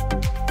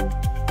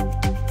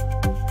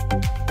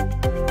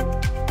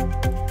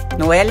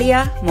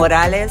 Noelia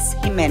Morales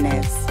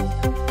Jimenez,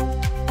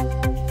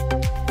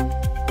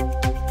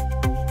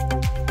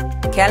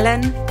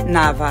 Kellen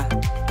Nava,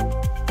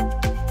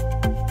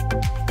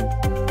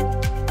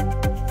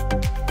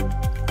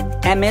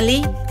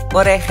 Emily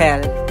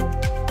Oregel,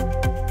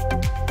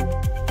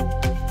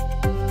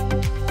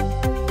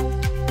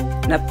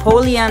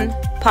 Napoleon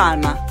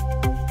Palma,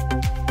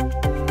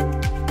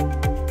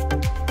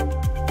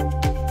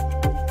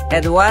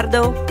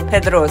 Eduardo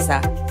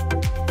Pedrosa,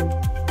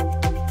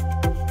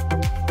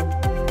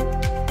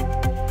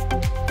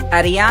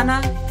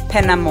 Ariana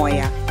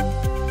Penamoya,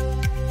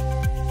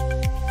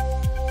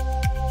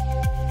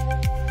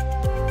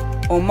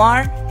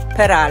 Omar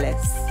Perales,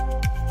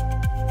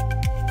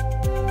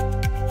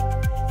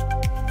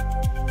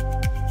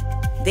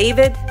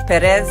 David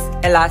Perez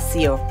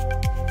Elacio,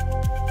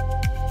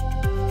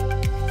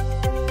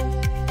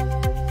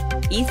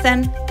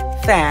 Ethan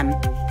Pham,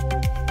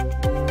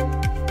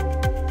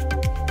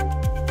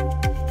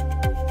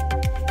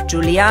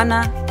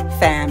 Juliana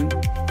Pham,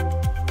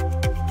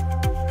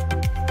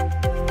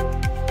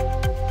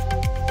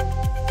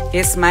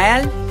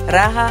 Ismael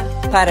Raja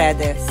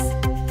Paredes,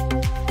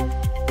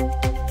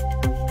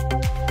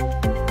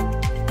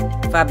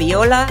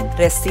 Fabiola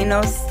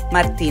Recinos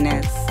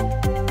Martinez,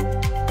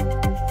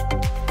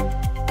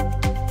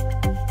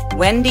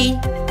 Wendy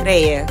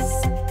Reyes,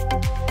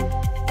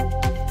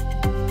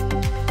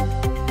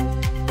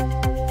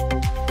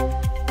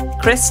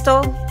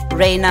 Crystal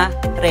Reina,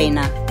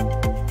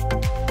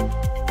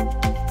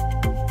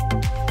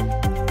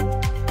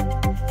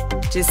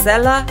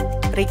 Gisela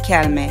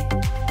Riquelme,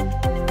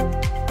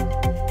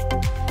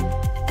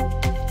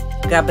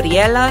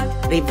 Gabriela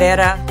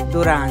Rivera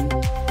Duran,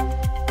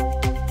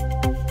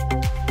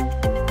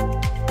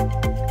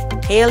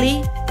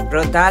 Haley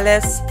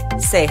Rodales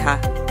Ceja,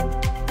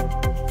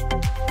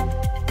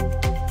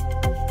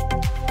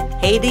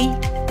 Heidi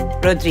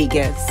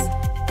Rodriguez,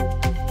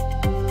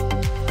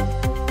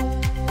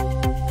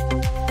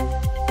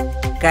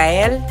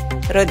 Gael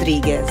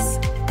Rodriguez,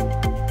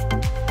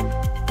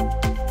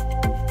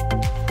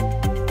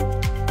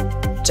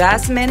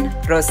 Jasmine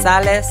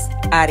Rosales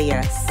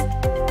Arias,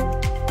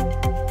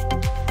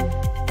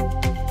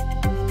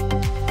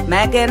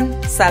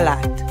 Megan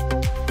Salat,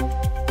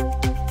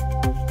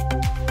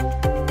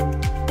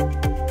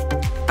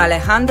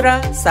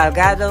 Alejandra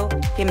Salgado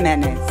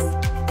Jimenez,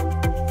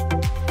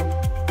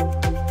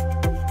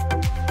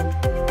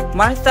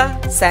 Martha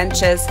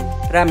Sanchez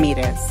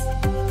Ramirez,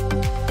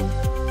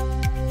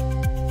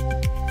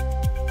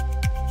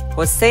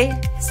 José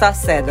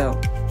Saucedo,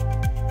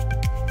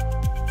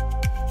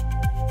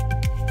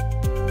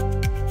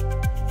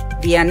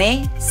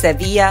 Vianney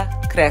Sevilla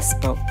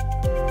Crespo,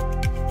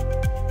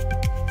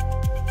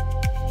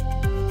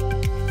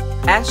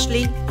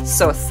 Ashley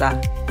Sosa,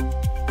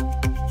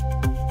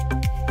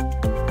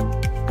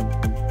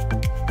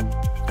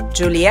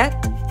 Juliet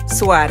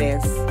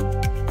Suarez,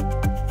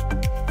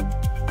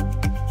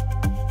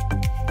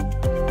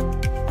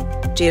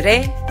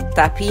 Jire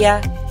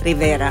Tapia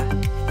Rivera,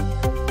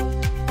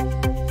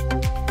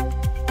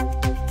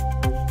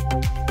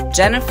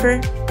 Jennifer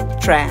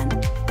Tran,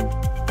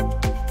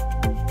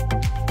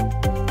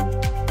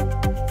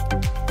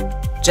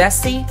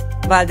 Jesse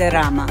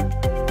Valderrama,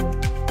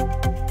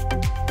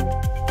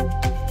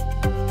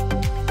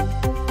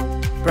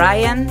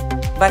 Brian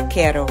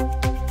Vaquero,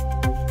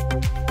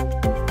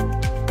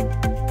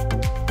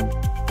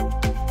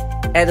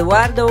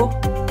 Eduardo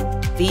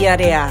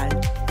Villarreal,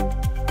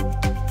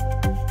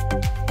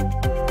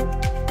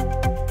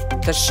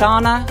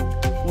 Tashana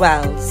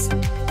Wells,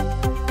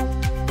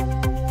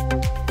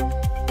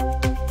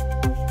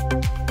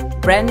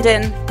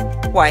 Brendan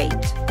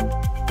White,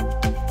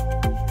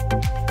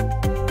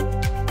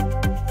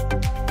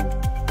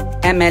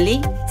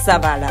 Emily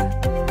Zavala,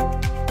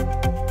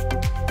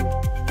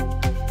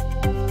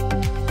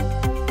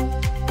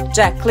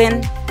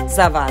 Jacqueline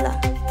Zavala,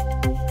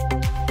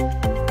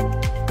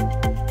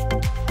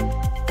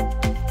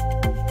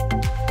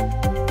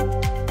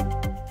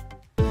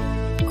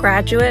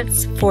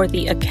 Graduates for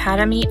the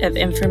Academy of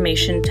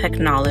Information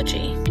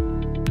Technology: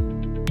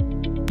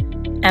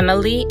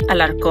 Emily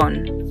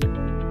Alarcón,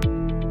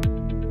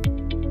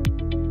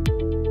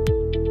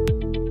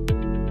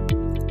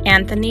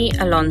 Anthony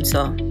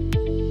Alonso,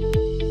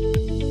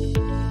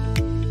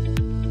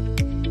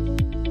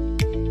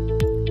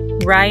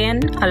 Ryan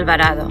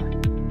Alvarado,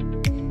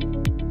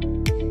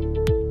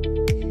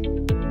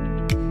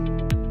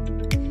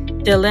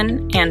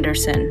 Dylan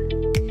Anderson,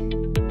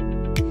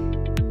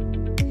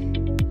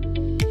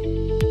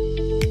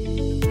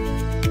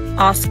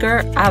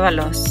 Oscar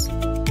Avalos,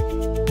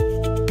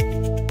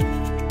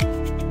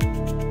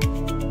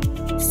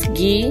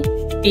 Sgi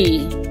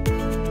B,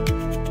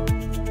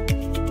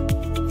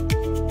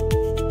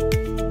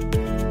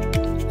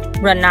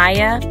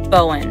 Ranaya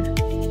Bowen,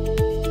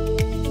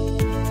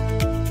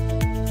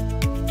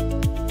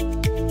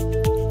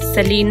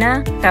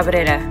 Celina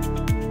Cabrera,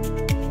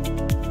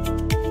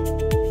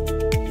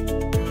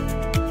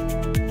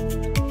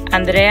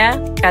 Andrea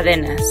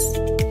Cadenas,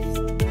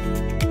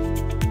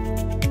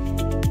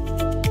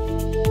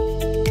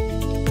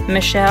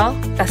 Michelle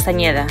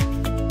Castañeda,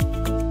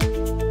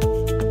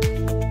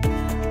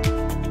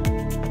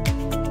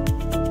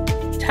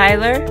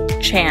 Tyler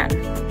Chan,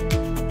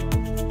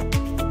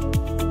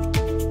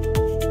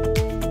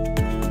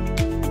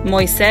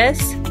 Moisés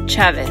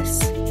Chávez,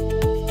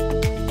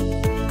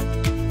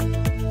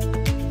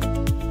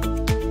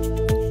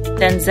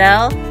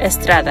 Denzel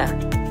Estrada,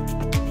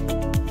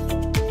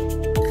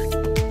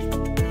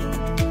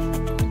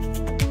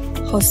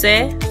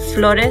 José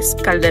Flores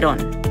Calderón,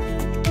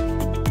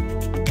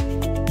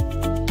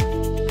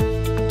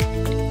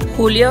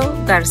 Julio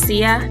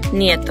García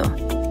Nieto,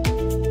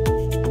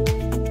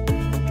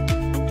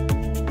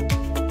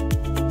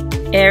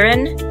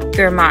 Aaron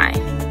Germay,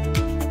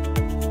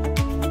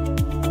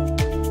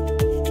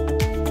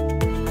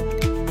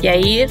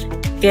 Yair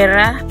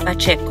Guerra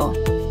Pacheco,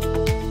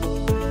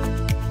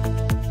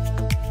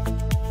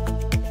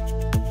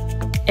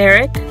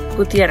 Eric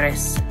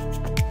Gutierrez,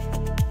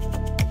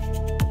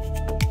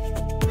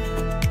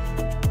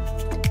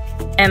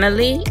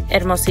 Emily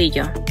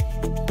Hermosillo,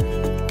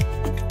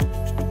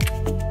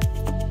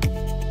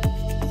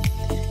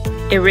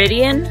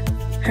 Iridian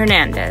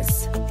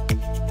Hernandez,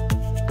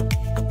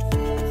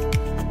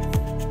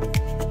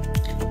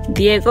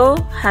 Diego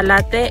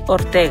Jalate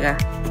Ortega,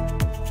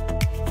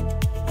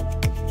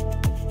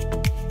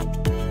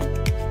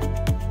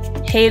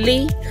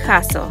 Haley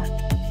Hassel,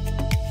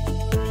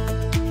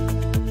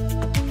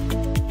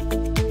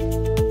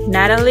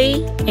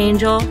 Natalie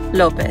Angel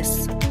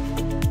Lopez,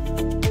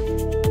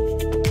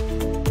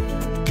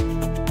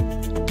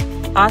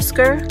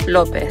 Oscar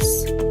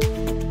Lopez,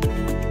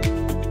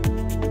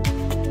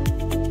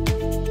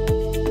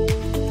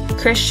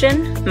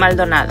 Christian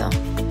Maldonado,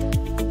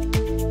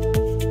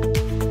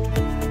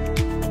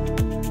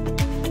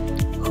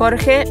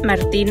 Jorge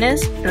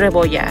Martínez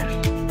Rebollar,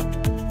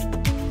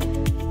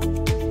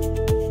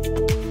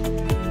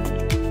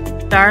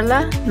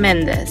 Darla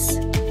Méndez,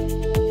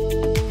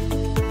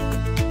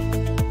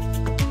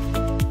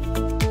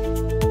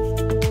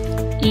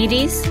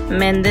 Iris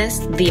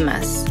Méndez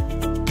Dimas,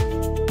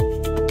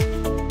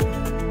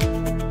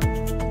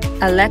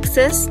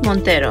 Alexis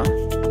Montero,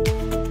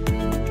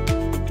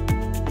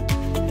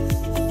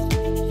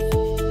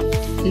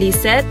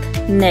 Lisette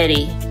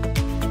Neri,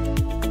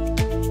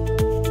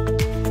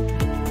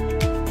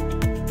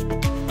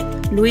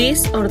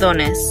 Luis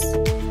Ordóñez,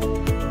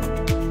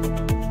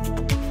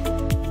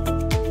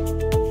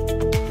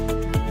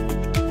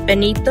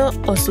 Benito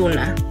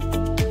Osuna,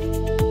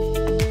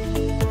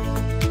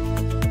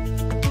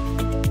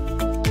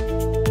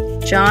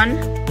 John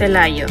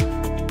Pelayo,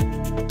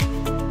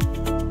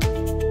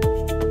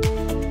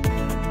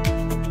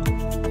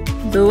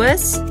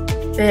 Luis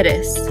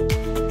Pérez,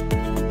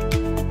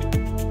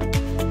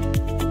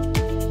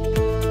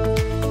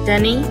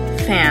 Denny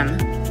Pham,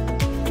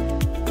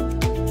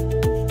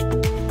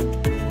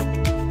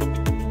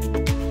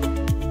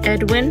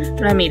 Edwin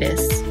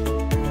Ramirez,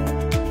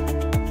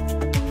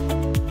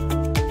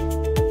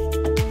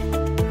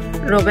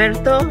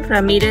 Roberto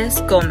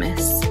Ramírez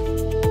Gómez,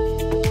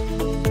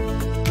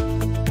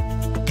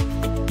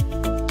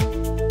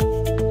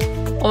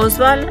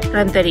 Osval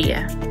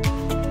Rentería,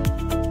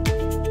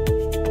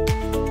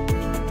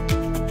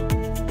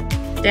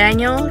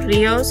 Daniel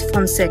Ríos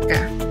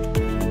Fonseca,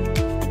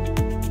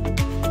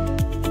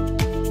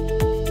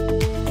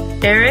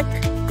 Eric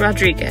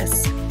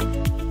Rodriguez,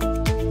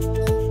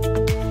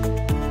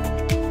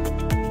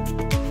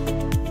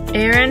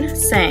 Aaron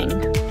Sang,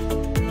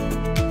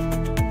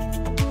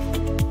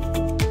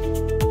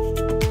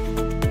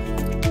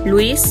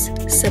 Luis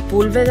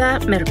Sepúlveda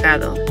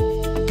Mercado,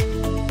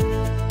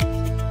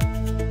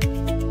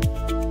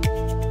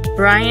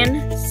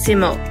 Brian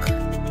Simok,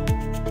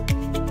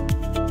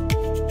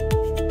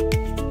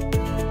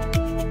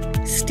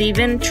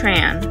 Stephen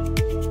Tran,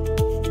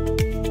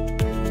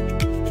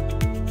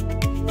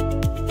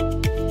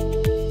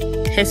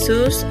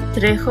 Jesús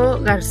Trejo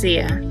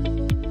García,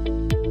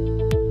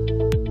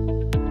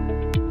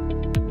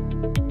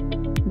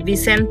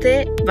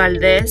 Vicente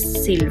Valdés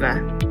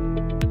Silva,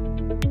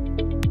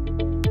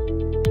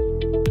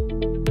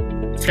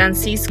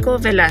 Francisco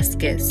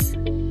Velázquez,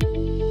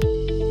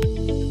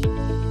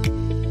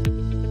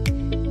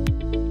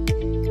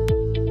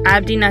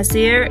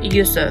 Abdinazir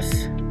Yusuf,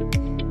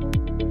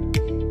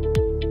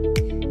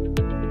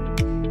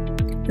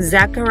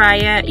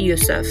 Zachariah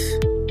Yusuf,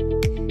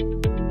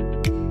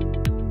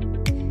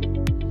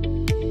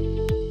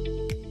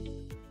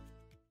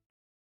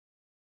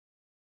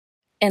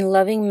 in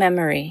loving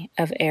memory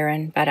of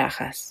Aaron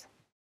Barajas.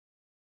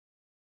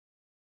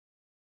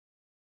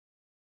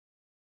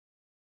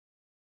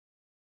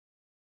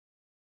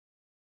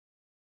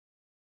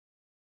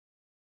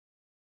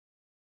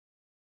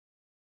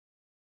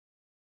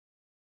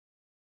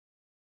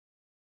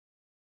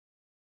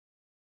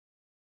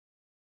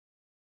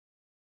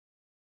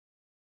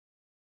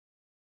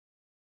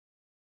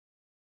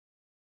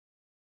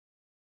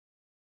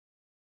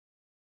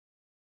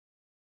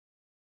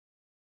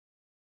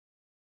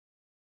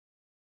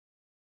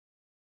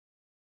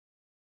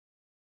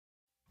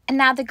 And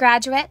now the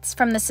graduates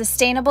from the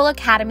Sustainable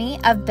Academy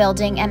of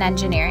Building and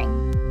Engineering.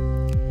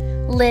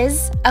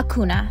 Liz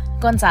Acuna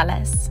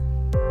Gonzalez.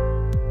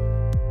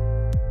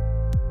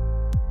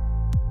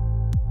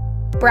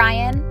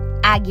 Brian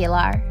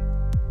Aguilar.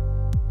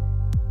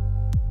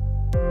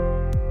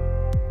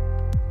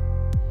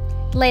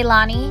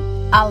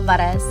 Leilani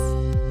Alvarez.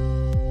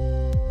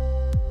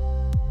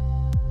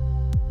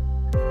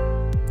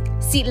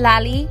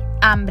 Citlali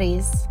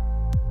Ambris.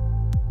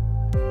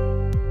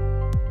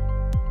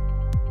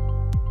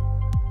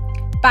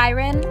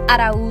 Byron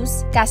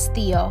Arauz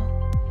Castillo.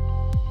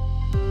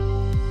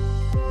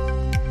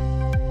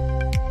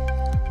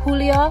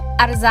 Julio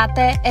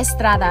Arzate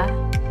Estrada.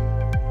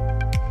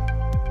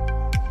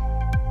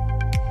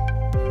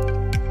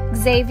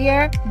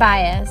 Xavier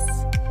Baez.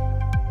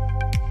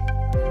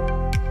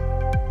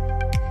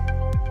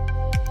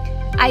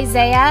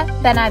 Isaiah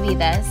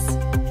Benavides.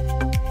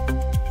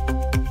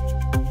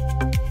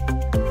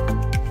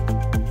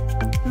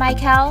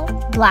 Michael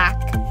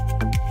Black.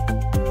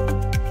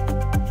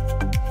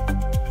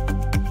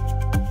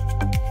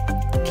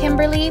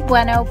 Kimberly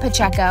Bueno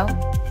Pacheco.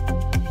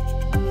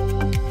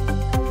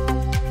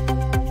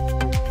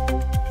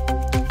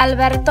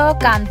 Alberto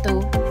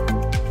Cantu.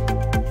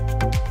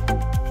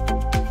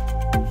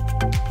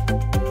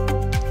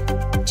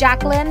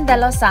 Jacqueline de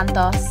los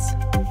Santos.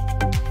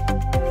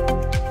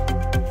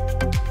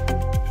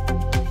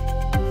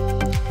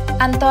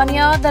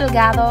 Antonio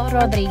Delgado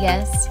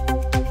Rodriguez.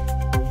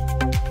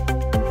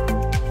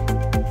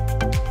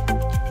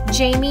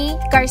 Jamie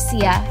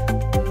Garcia.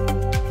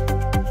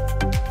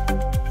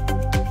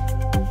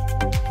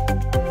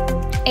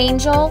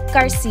 Angel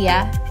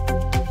Garcia.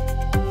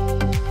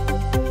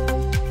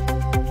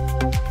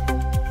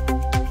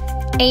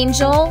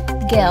 Angel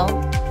Gill.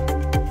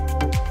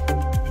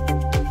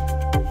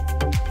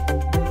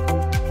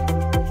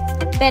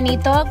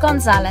 Benito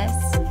Gonzalez.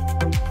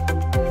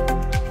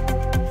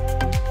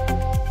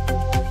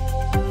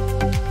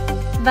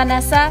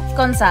 Vanessa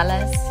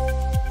Gonzalez.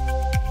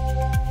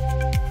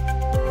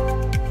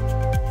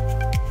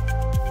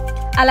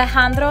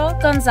 Alejandro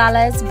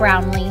Gonzalez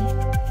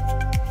Brownlee.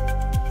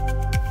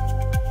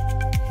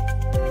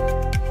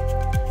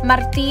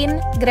 Martín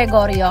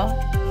Gregorio.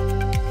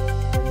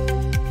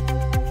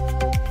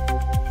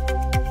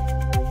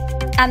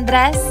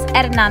 Andrés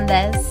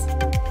Hernández.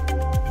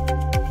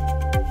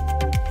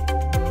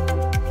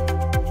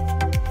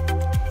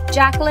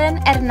 Jacqueline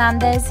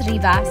Hernández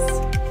Rivas.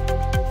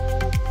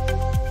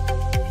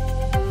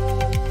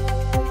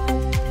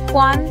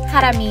 Juan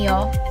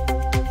Jaramillo.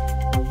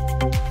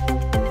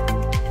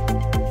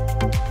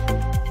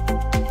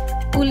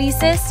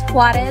 Ulises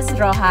Juárez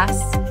Rojas.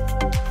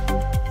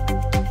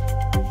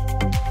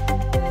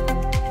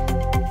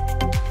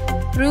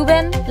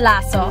 Ruben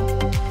Lazo.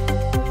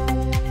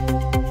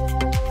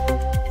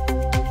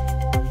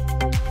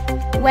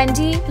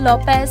 Wendy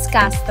López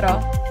Castro.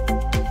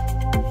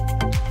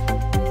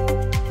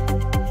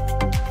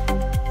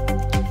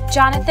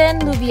 Jonathan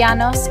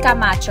Luvianos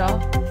Camacho.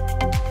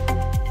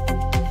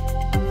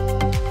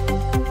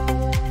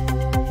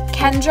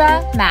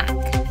 Kendra Mack.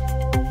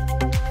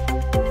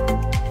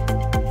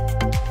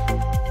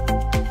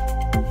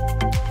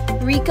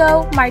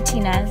 Rico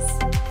Martinez.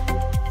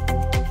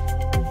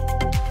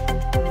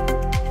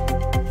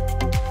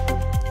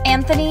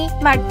 Anthony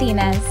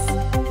Martinez.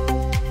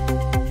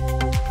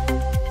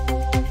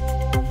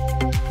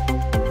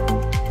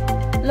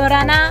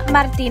 Lorena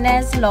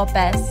Martinez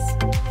López.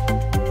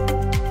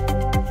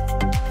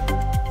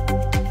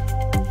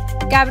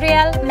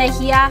 Gabriel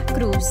Mejía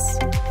Cruz.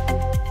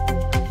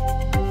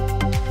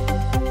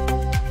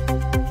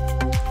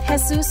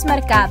 Jesús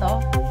Mercado.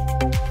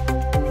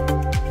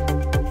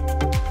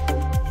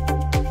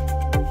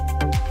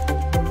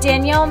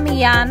 Daniel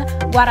Millán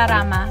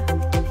Guararama.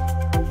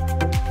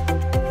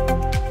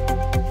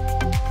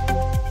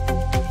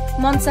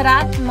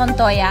 Montserrat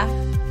Montoya.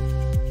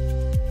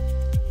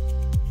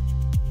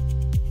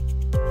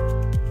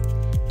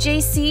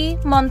 JC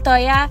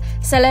Montoya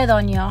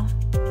Celedonio.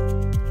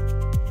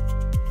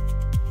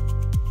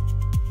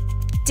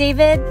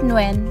 David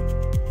Nguyen.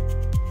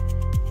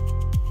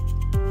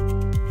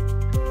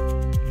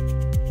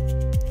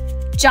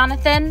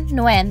 Jonathan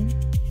Nguyen.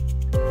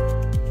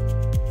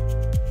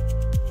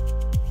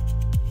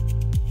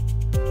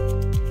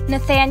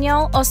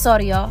 Nathaniel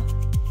Osorio.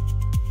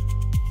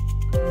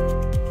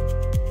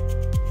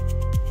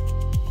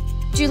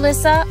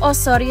 Julissa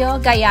Osorio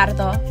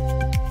Gallardo.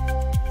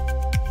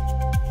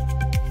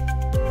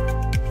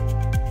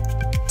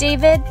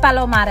 David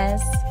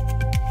Palomares.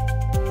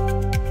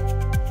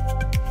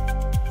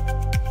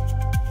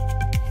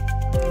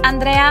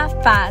 Andrea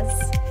Paz.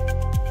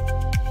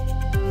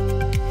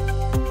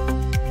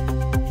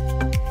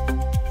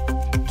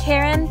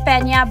 Karen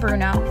Peña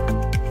Bruno.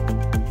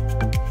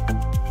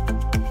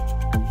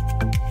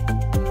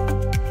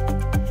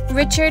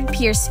 Richard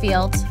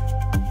Piercefield.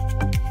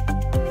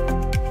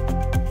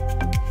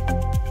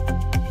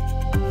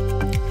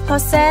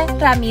 Jose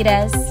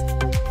Ramirez.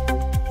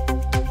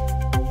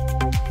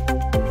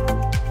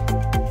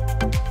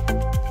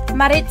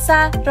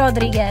 Maritza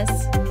Rodriguez.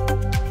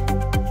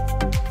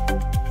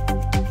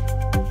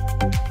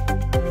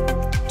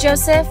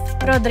 Joseph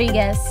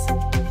Rodriguez.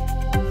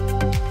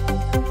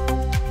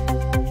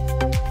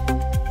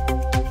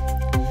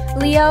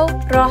 Leo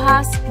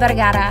Rojas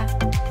Vergara.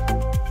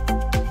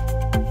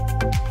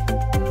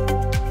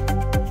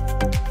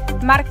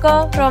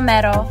 Marco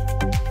Romero.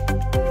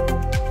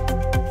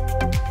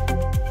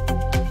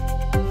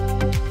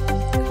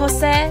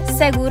 José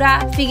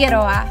Segura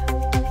Figueroa.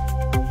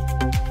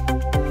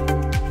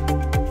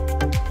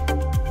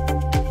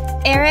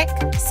 Eric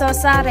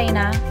Sosa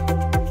Reina.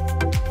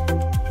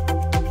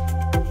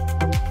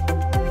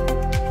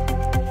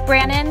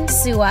 Brannon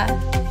Sua.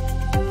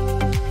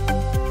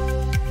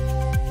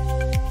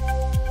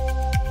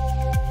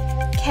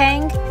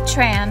 Kang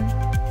Tran.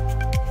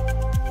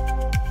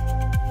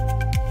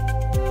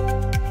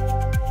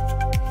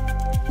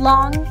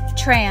 Long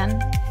Tran.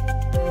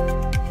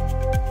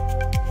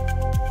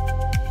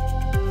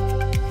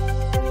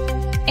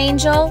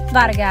 Angel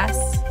Vargas.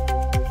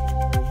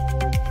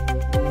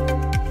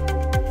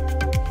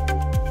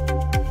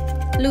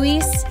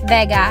 Luis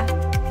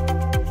Vega.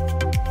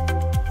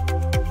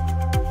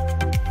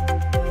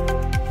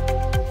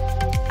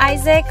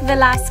 Isaac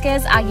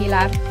Velasquez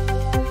Aguilar.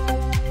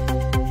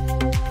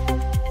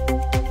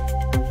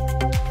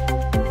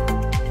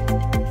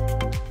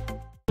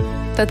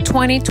 The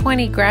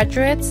 2020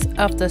 graduates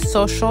of the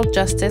Social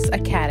Justice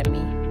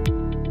Academy.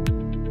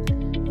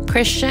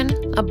 Christian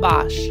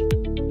Abash.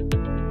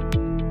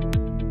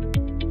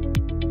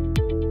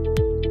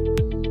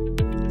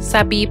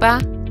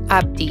 Sabiba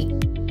Abdi.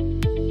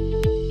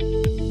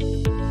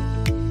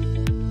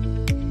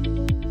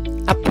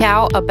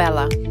 Apiao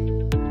Abella.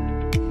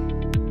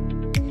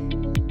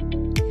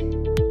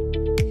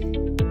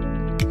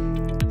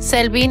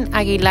 Selvin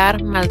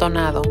Aguilar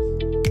Maldonado.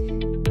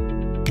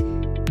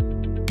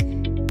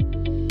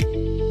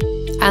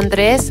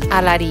 Andrés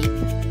Alarid.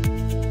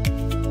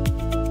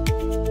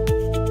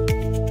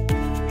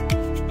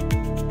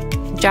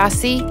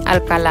 Yassi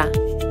Alcalá.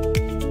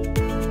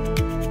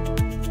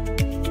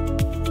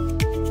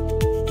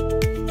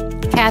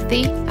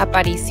 Kathy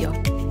Aparicio.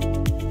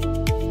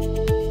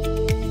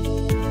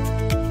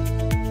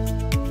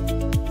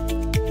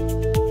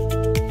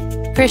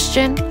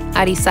 Christian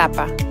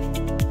Arizapa.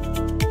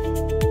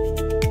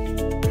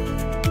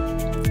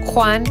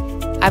 Juan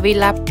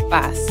Avila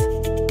Paz.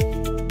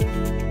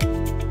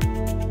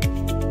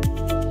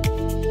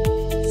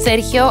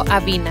 Sergio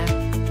Avina.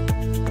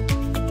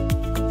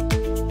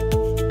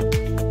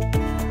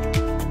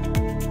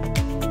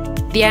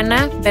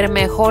 Diana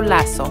Bermejo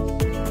Lazo.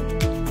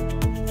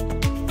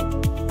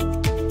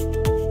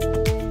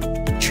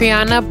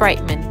 Triana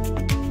Brightman.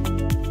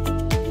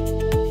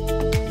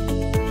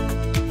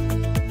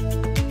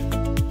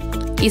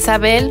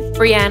 Isabel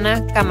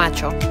Brianna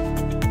Camacho.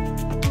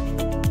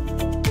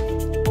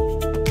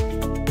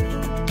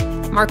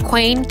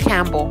 Marquain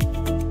Campbell.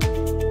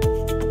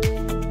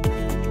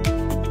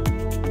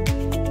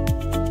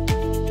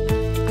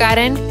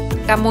 Karen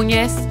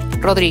Camuñez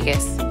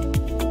Rodríguez.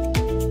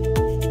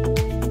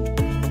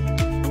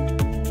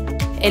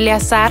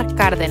 Eleazar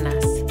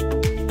Cárdenas.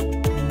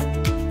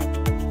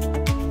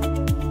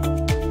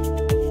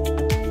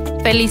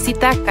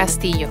 Felicita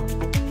Castillo.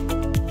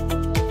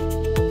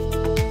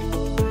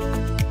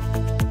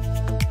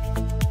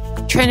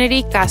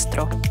 Trinity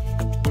Castro.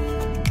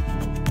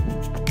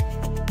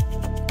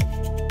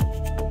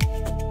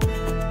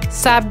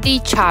 Sabdi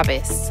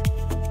Chávez.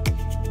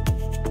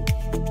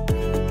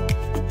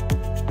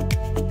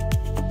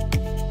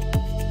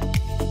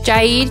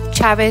 Jair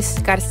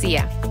Chávez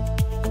García.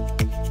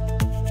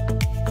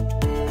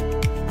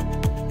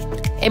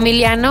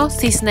 Emiliano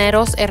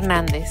Cisneros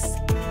Hernández.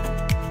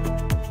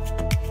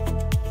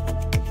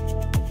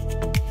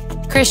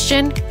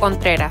 Christian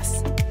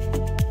Contreras.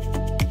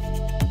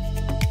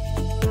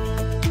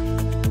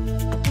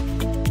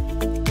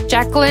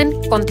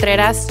 Jacqueline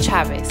Contreras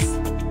Chávez.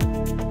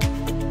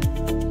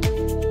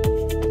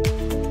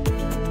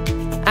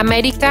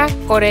 América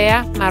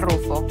Correa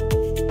Marrufo.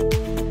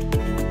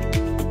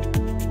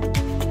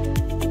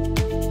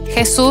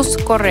 Jesús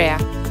Correa.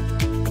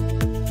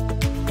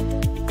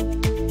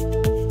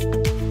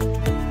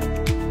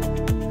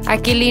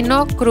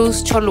 Aquilino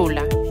Cruz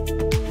Cholula.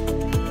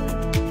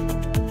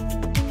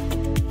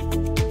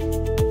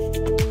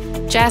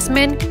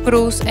 Jasmine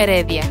Cruz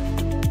Heredia.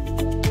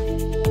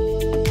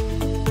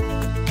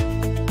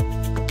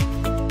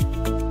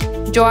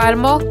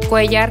 Joalmo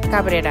Cuellar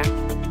Cabrera.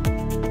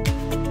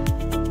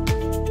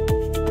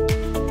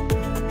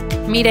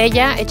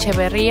 Mireya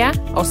Echeverría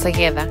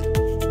Ocegueda.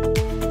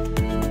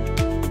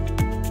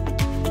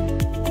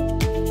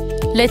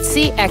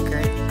 Litzy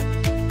Ecker.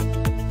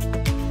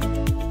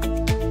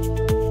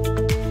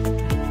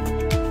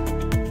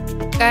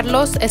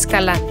 Carlos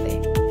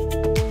Escalante.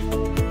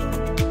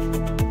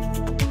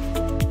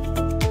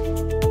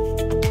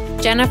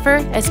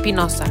 Jennifer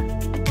Espinosa.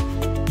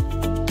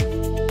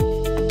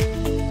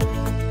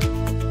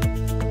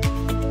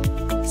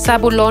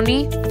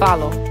 Sabuloni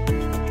Falo.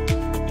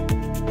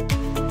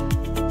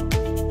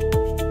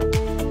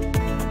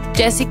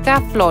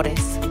 Jessica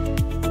Flores.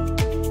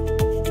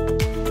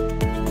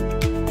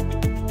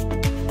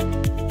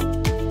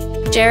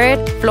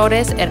 Jared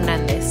Flores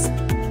Hernández,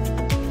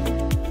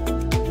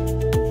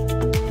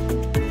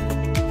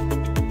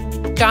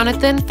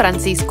 Jonathan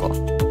Francisco,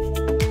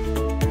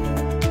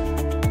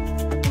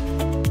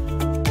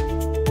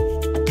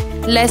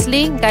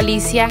 Leslie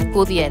Galicia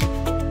Gudiel,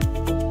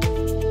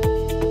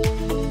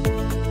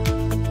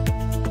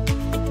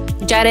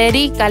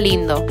 Yareri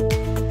Galindo,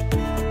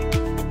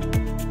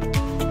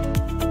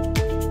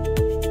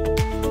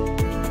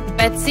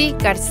 Betsy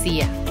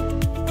García,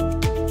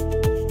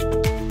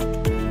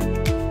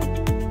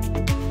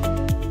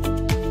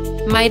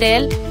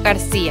 Mayrel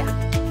García,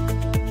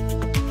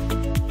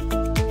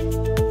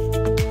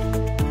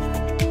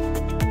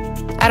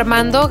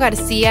 Armando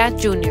García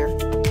Jr.,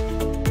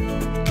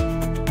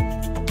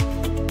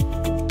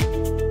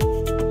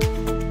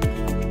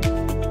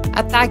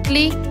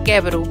 Atakli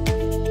Gebru,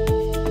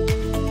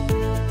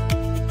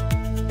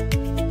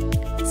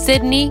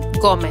 Sydney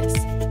Gómez,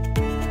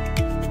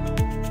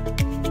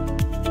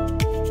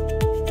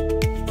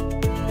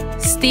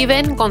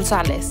 Steven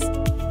González,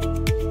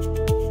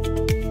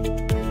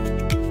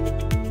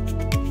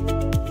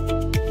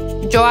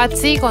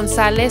 Joatzi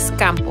González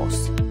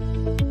Campos,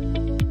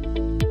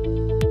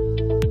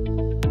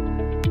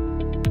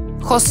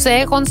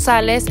 José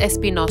González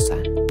Espinosa,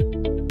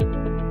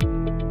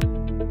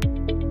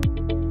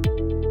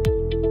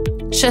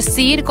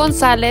 Shasir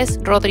González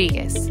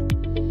Rodríguez,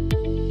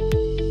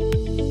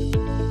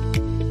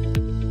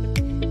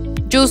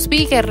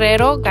 Yusbi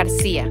Guerrero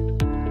García,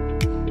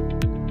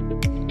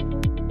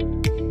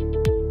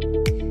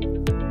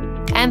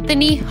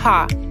 Anthony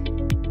Ha,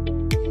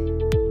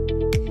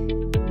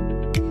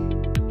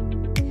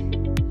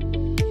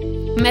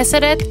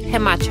 Meseret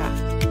Hemacha,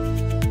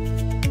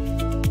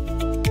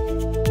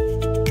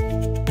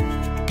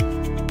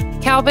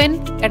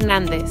 Calvin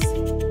Hernández,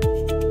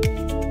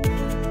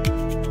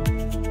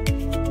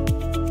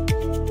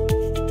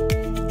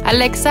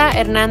 Alexa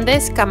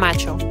Hernández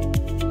Camacho,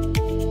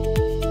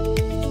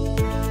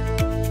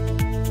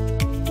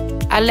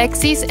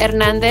 Alexis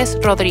Hernández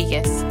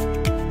Rodríguez,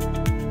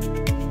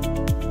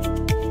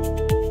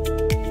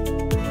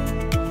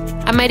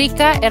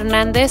 América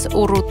Hernández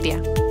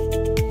Urrutia,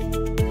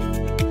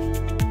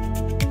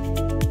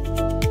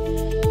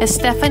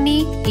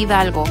 Stephanie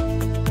Hidalgo,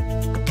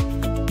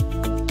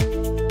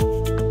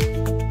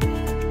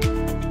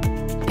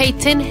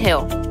 Peyton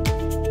Hill,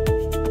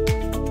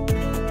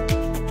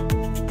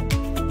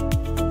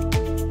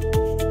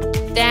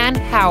 Dan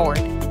Howard,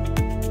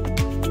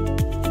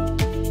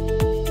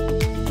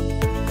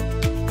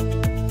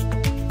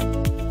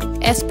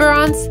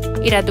 Esperance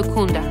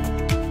Iradukunda,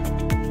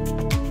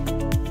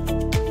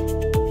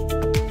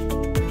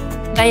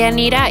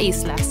 Dayanira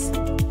Islas,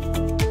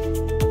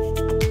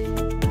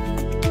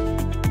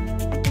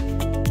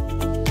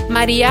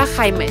 María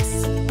Jaimes,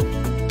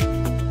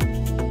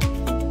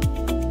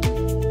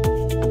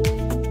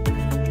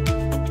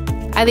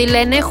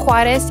 Adilene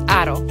Juárez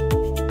Aro,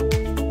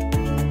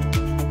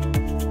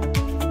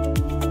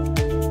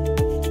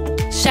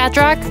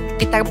 Shadrach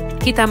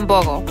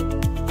Kitambogo,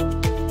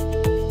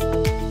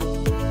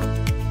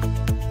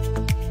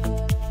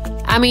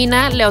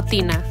 Amina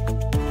Leotina,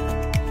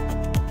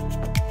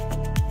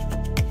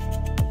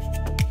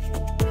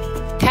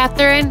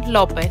 Catherine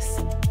López,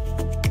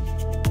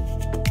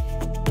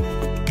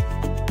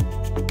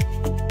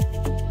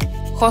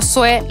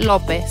 Josué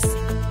López,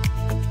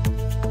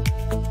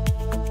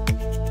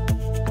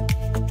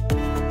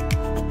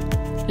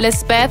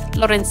 Lisbeth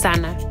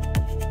Lorenzana,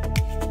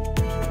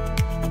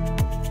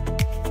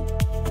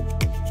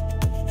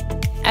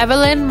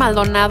 Evelyn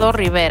Maldonado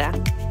Rivera,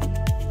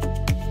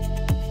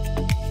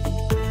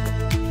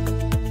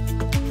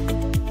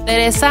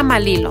 Teresa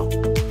Malilo,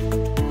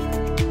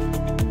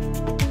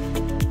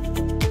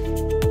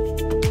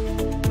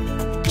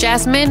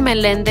 Jasmine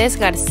Meléndez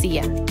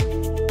García,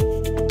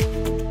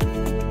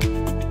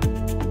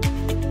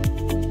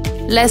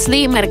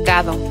 Leslie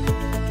Mercado,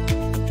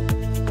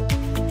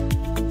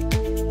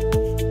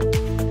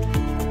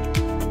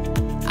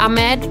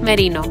 Ahmed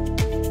Merino,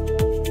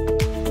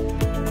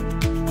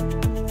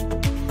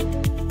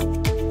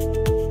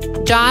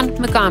 John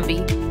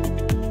McCombie,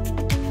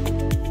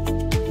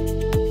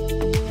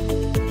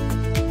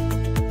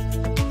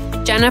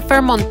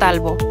 Jennifer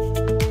Montalvo,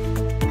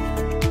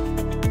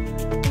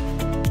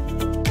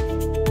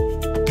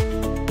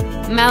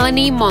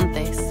 Melanie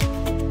Montes,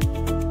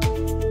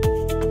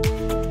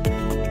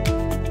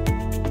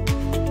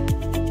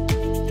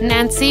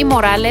 Nancy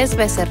Morales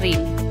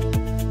Becerril,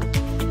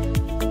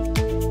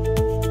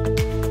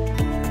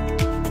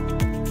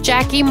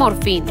 Jackie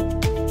Morfin,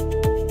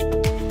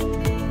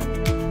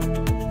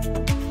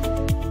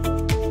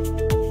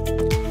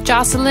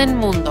 Jocelyn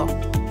Mundo,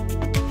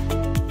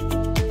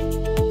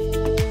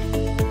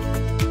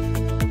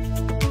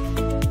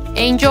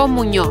 Angel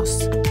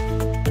Muñoz,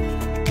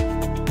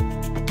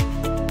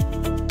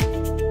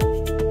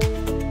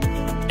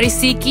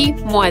 Riziki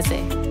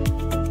Mueze,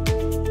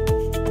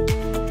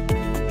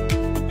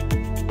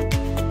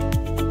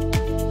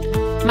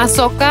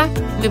 Masoka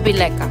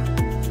Mibileka,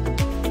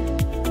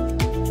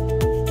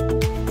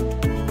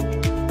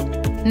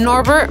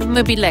 Norbert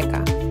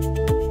Mubileka,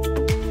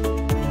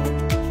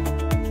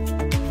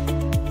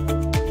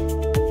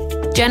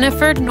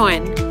 Jennifer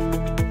Nguyen,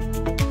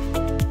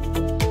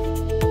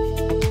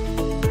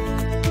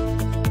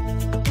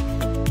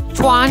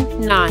 Tuan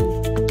Nan,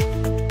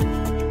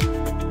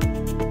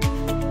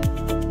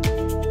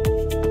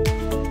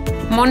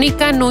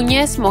 Mónica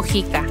Núñez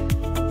Mojica,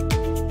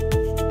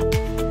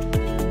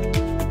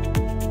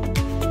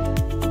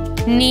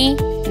 Ni,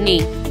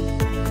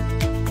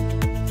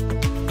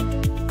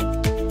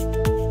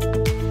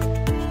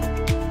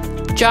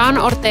 John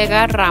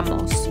Ortega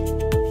Ramos,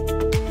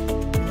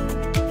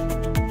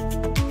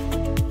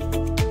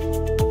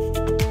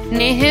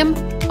 Nehem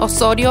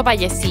Osorio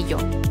Vallecillo,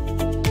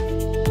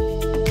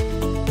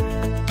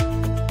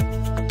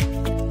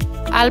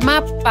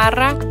 Alma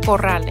Parra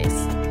Corrales,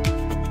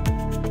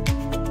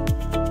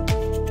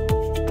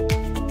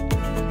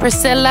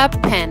 Priscilla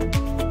Penn,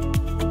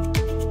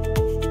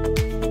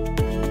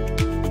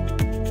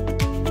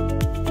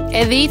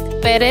 Edith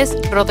Pérez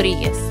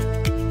Rodríguez,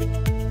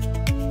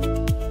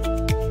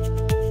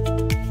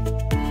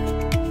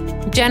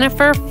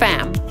 Jennifer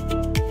Pham,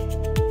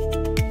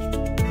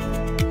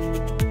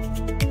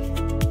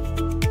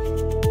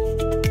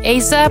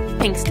 Asa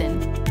Pinkston,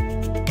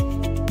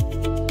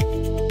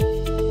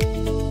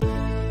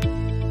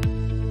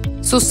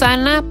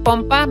 Susana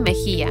Pompa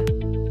Mejía,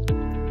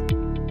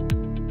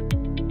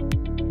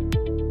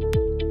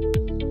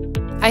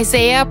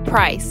 Isaiah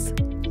Price,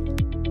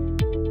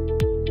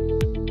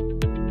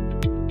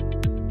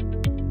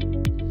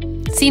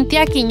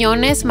 Cintia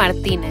Quiñones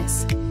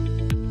Martínez,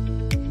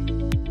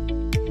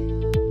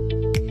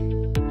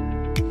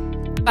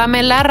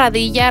 Pamela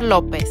Radilla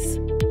López,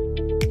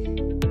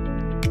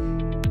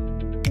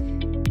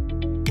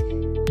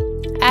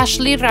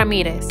 Ashley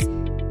Ramírez,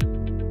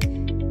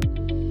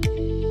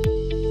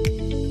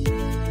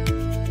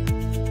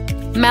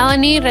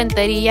 Melanie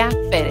Rentería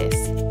Pérez,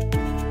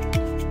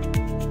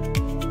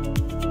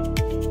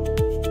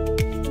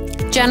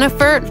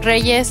 Jennifer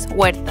Reyes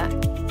Huerta,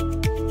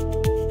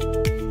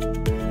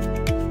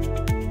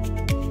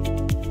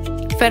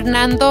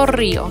 Fernando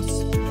Ríos,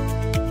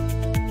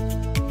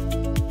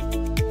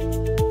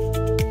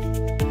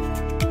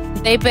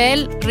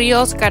 Deibel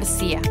Ríos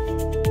García,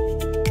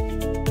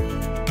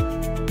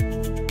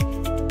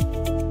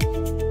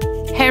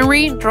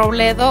 Henry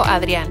Robledo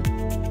Adrián,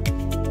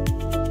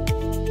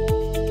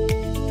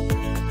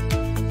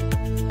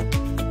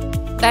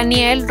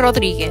 Daniel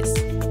Rodríguez,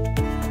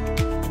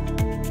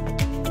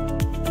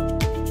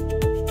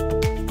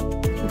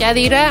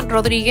 Yadira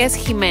Rodríguez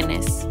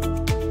Jiménez,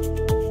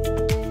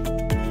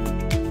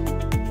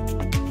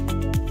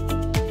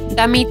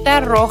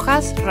 Damita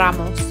Rojas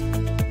Ramos,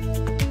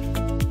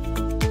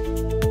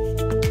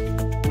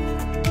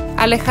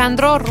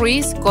 Alejandro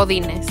Ruiz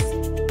Godínez,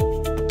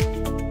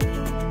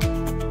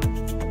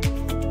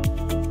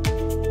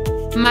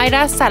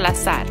 Mayra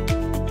Salazar,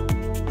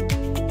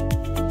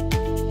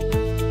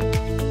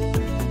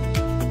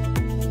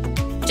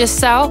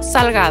 Giselle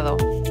Salgado,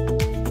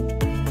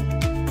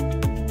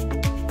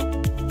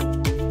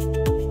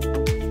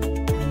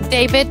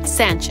 David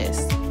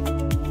Sánchez,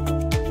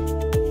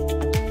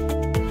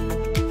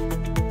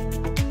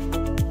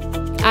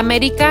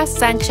 América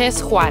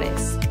Sánchez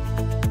Juárez,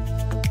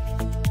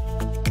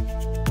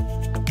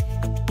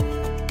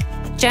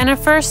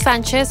 Jennifer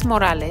Sánchez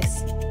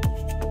Morales,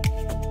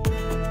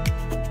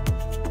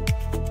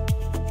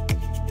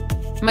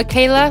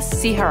 Michaela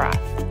Siharath,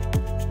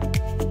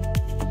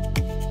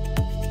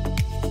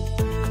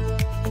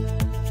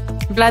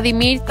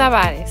 Vladimir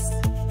Tavares,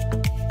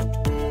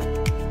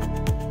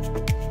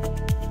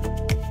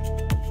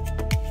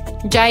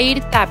 Jair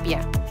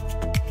Tapia,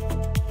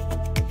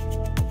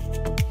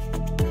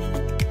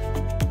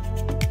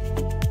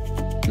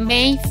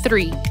 May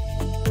 3,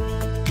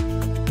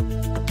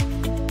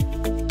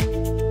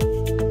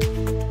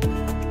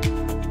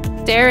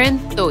 Darren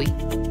Thuy,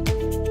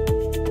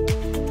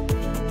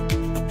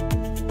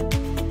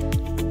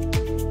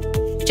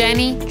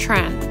 Jenny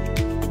Tran,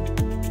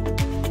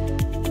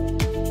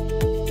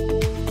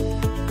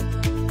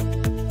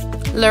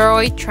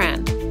 Leroy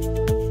Tran,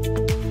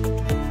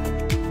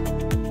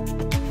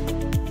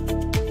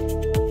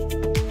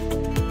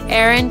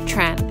 Aaron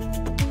Tran,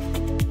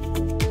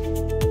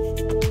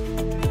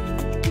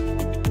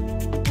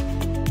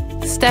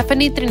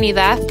 Stephanie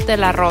Trinidad de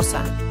la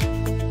Rosa,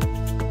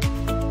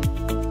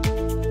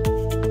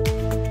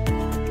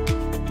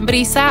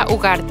 Brisa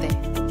Ugarte,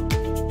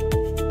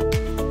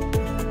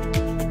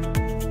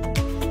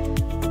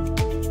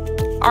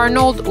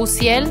 Arnold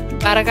Uciel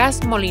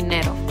Vargas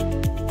Molinero,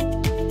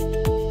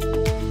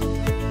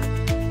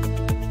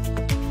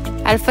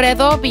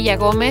 Alfredo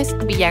Villagómez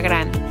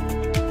Villagrán,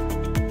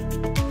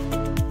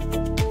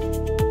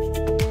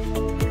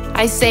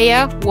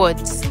 Isaiah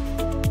Woods,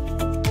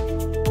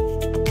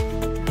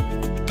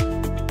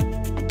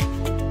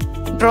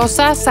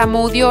 Rosa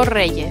Zamudio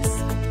Reyes,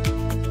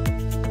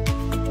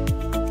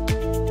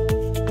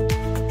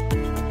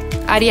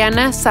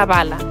 Ariana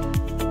Zavala,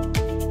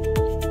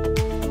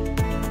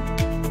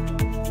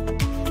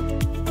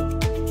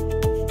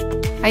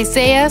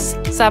 Isaiah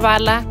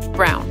Zavala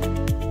Brown.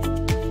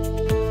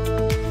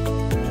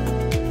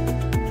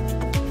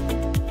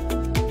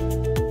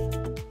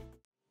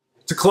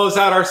 To close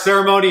out our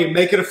ceremony and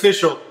make it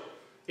official,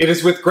 it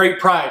is with great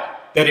pride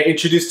that I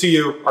introduce to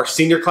you our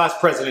senior class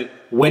president,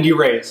 Wendy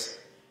Reyes.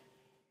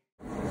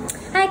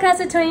 Hi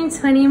class of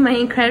 2020, my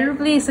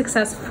incredibly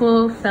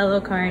successful fellow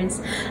cards.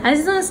 I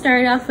just want to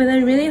start off with I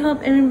really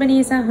hope everybody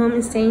is at home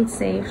and staying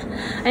safe.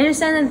 I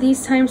understand that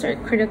these times are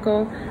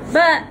critical,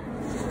 but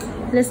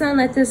let's not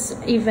let this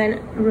event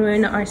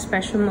ruin our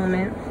special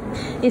moment.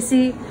 You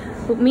see,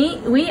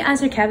 we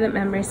as our cabinet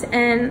members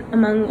and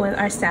among with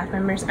our staff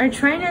members are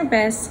trying our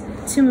best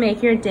to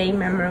make your day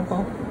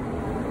memorable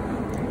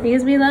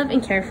because we love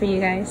and care for you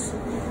guys.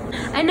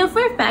 I know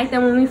for a fact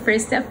that when we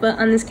first stepped foot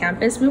on this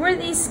campus, we were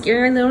these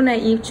scared little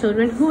naive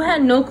children who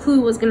had no clue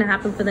what was going to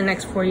happen for the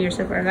next 4 years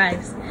of our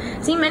lives.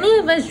 See, many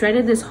of us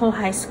dreaded this whole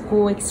high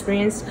school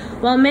experience,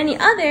 while many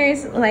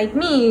others, like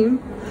me,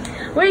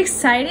 were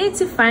excited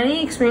to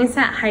finally experience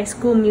that high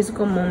school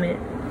musical moment.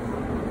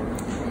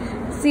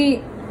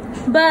 See,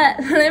 but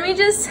let me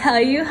just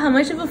tell you how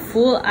much of a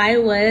fool I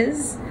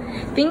was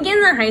thinking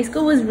that high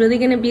school was really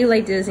going to be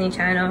like Disney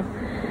Channel.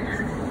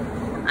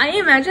 I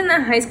imagined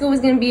that high school was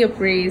going to be a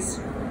breeze.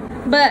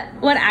 But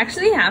what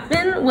actually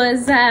happened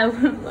was that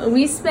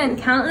we spent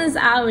countless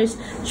hours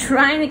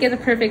trying to get the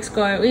perfect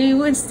score. We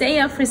would stay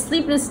up for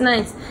sleepless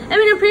nights. I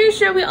mean, I'm pretty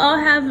sure we all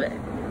have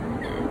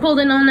pulled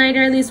an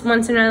all-nighter at least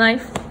once in our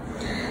life.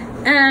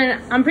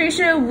 And I'm pretty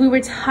sure we were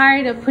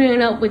tired of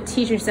putting up with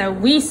teachers that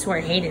we swore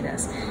hated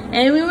us.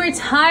 And we were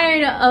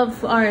tired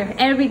of our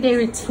everyday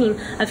routine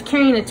of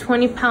carrying a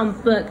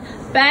 20-pound book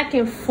back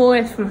and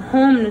forth from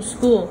home to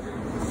school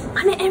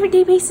on an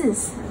everyday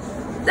basis.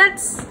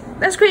 That's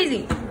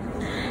crazy.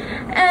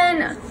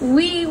 And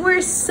we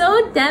were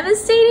so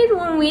devastated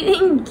when we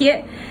didn't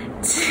get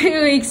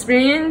to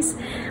experience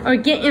or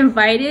get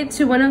invited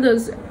to one of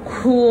those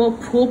cool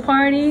pool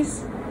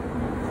parties.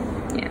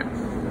 Yeah.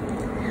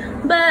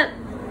 But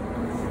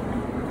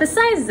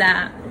besides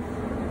that,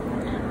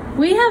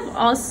 we have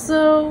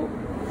also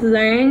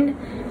learned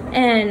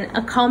and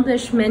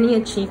accomplished many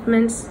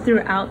achievements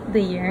throughout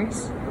the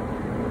years.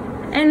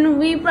 And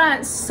we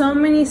brought so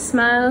many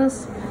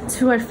smiles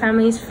to our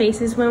families'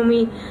 faces when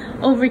we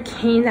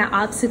overcame that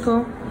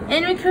obstacle.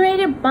 And we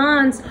created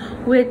bonds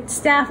with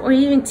staff or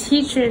even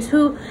teachers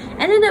who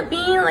ended up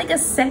being like a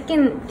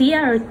second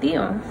tia or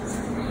tío.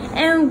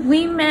 And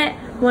we met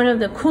one of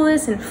the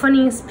coolest and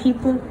funniest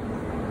people.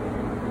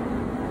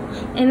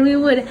 And we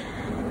would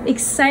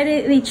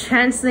excitedly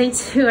translate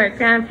to our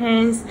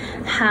grandparents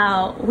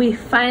how we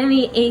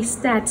finally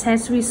aced that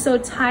test we so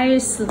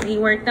tirelessly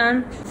worked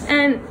on.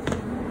 And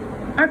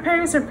our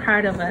parents are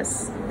proud of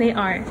us. They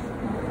are.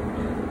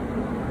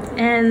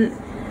 And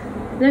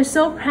they're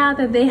so proud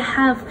that they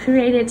have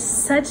created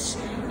such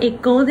a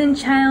golden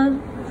child.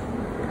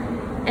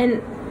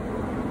 And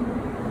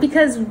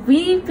because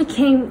we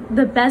became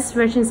the best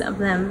versions of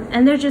them.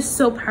 And they're just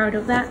so proud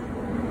of that.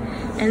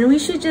 And we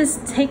should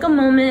just take a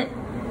moment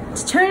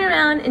to turn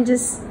around and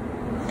just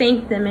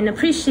thank them and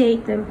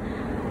appreciate them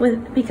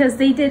because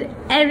they did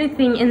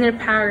everything in their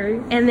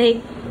power. And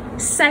they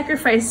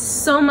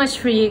sacrificed so much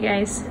for you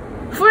guys.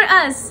 For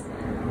us,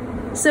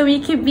 so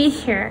we could be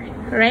here,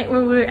 right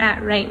where we're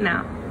at right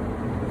now.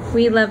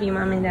 We love you,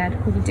 Mom and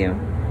Dad, we do.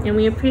 And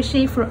we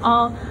appreciate for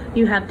all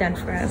you have done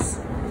for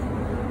us.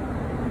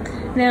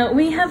 Now,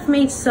 we have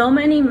made so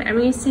many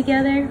memories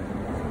together.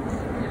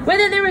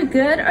 Whether they were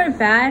good or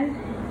bad,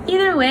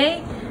 either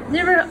way,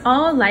 they were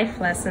all life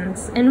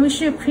lessons, and we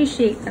should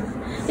appreciate them.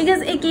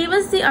 Because it gave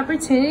us the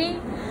opportunity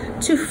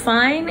to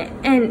find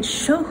and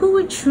show who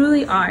we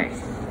truly are.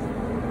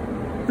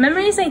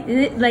 Memories like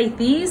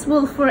these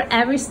will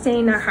forever stay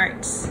in our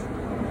hearts.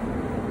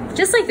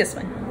 Just like this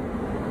one.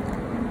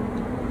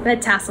 The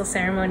tassel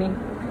ceremony.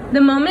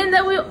 The moment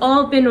that we've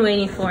all been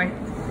waiting for.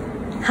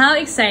 How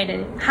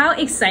exciting. How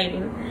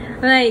exciting.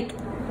 Like,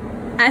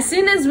 as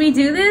soon as we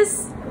do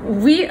this,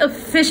 we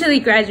officially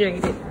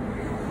graduated.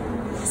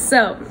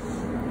 So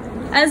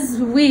once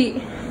we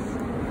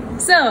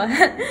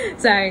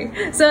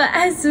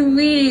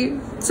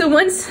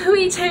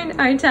turn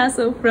our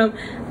tassel from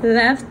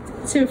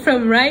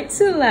right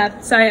to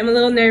left, sorry, I'm a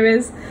little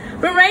nervous,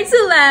 from right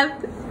to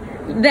left,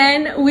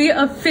 then we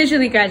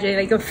officially graduate,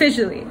 like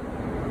officially.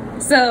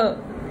 So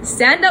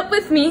stand up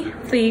with me,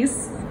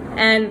 please,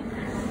 and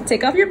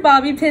take off your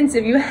bobby pins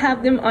if you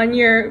have them on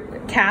your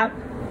cap.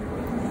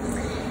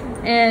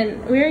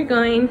 And we're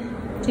going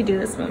to do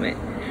this moment.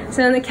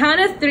 So on the count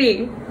of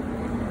 3,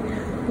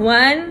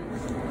 1,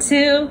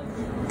 2,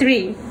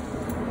 3.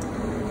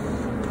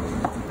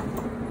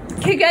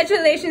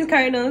 Congratulations,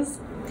 Cardinals.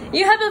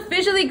 You have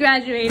officially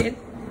graduated.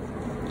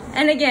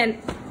 And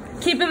again,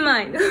 keep in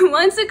mind,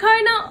 once a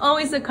Cardinal,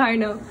 always a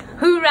Cardinal.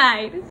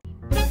 HOO-RYDE.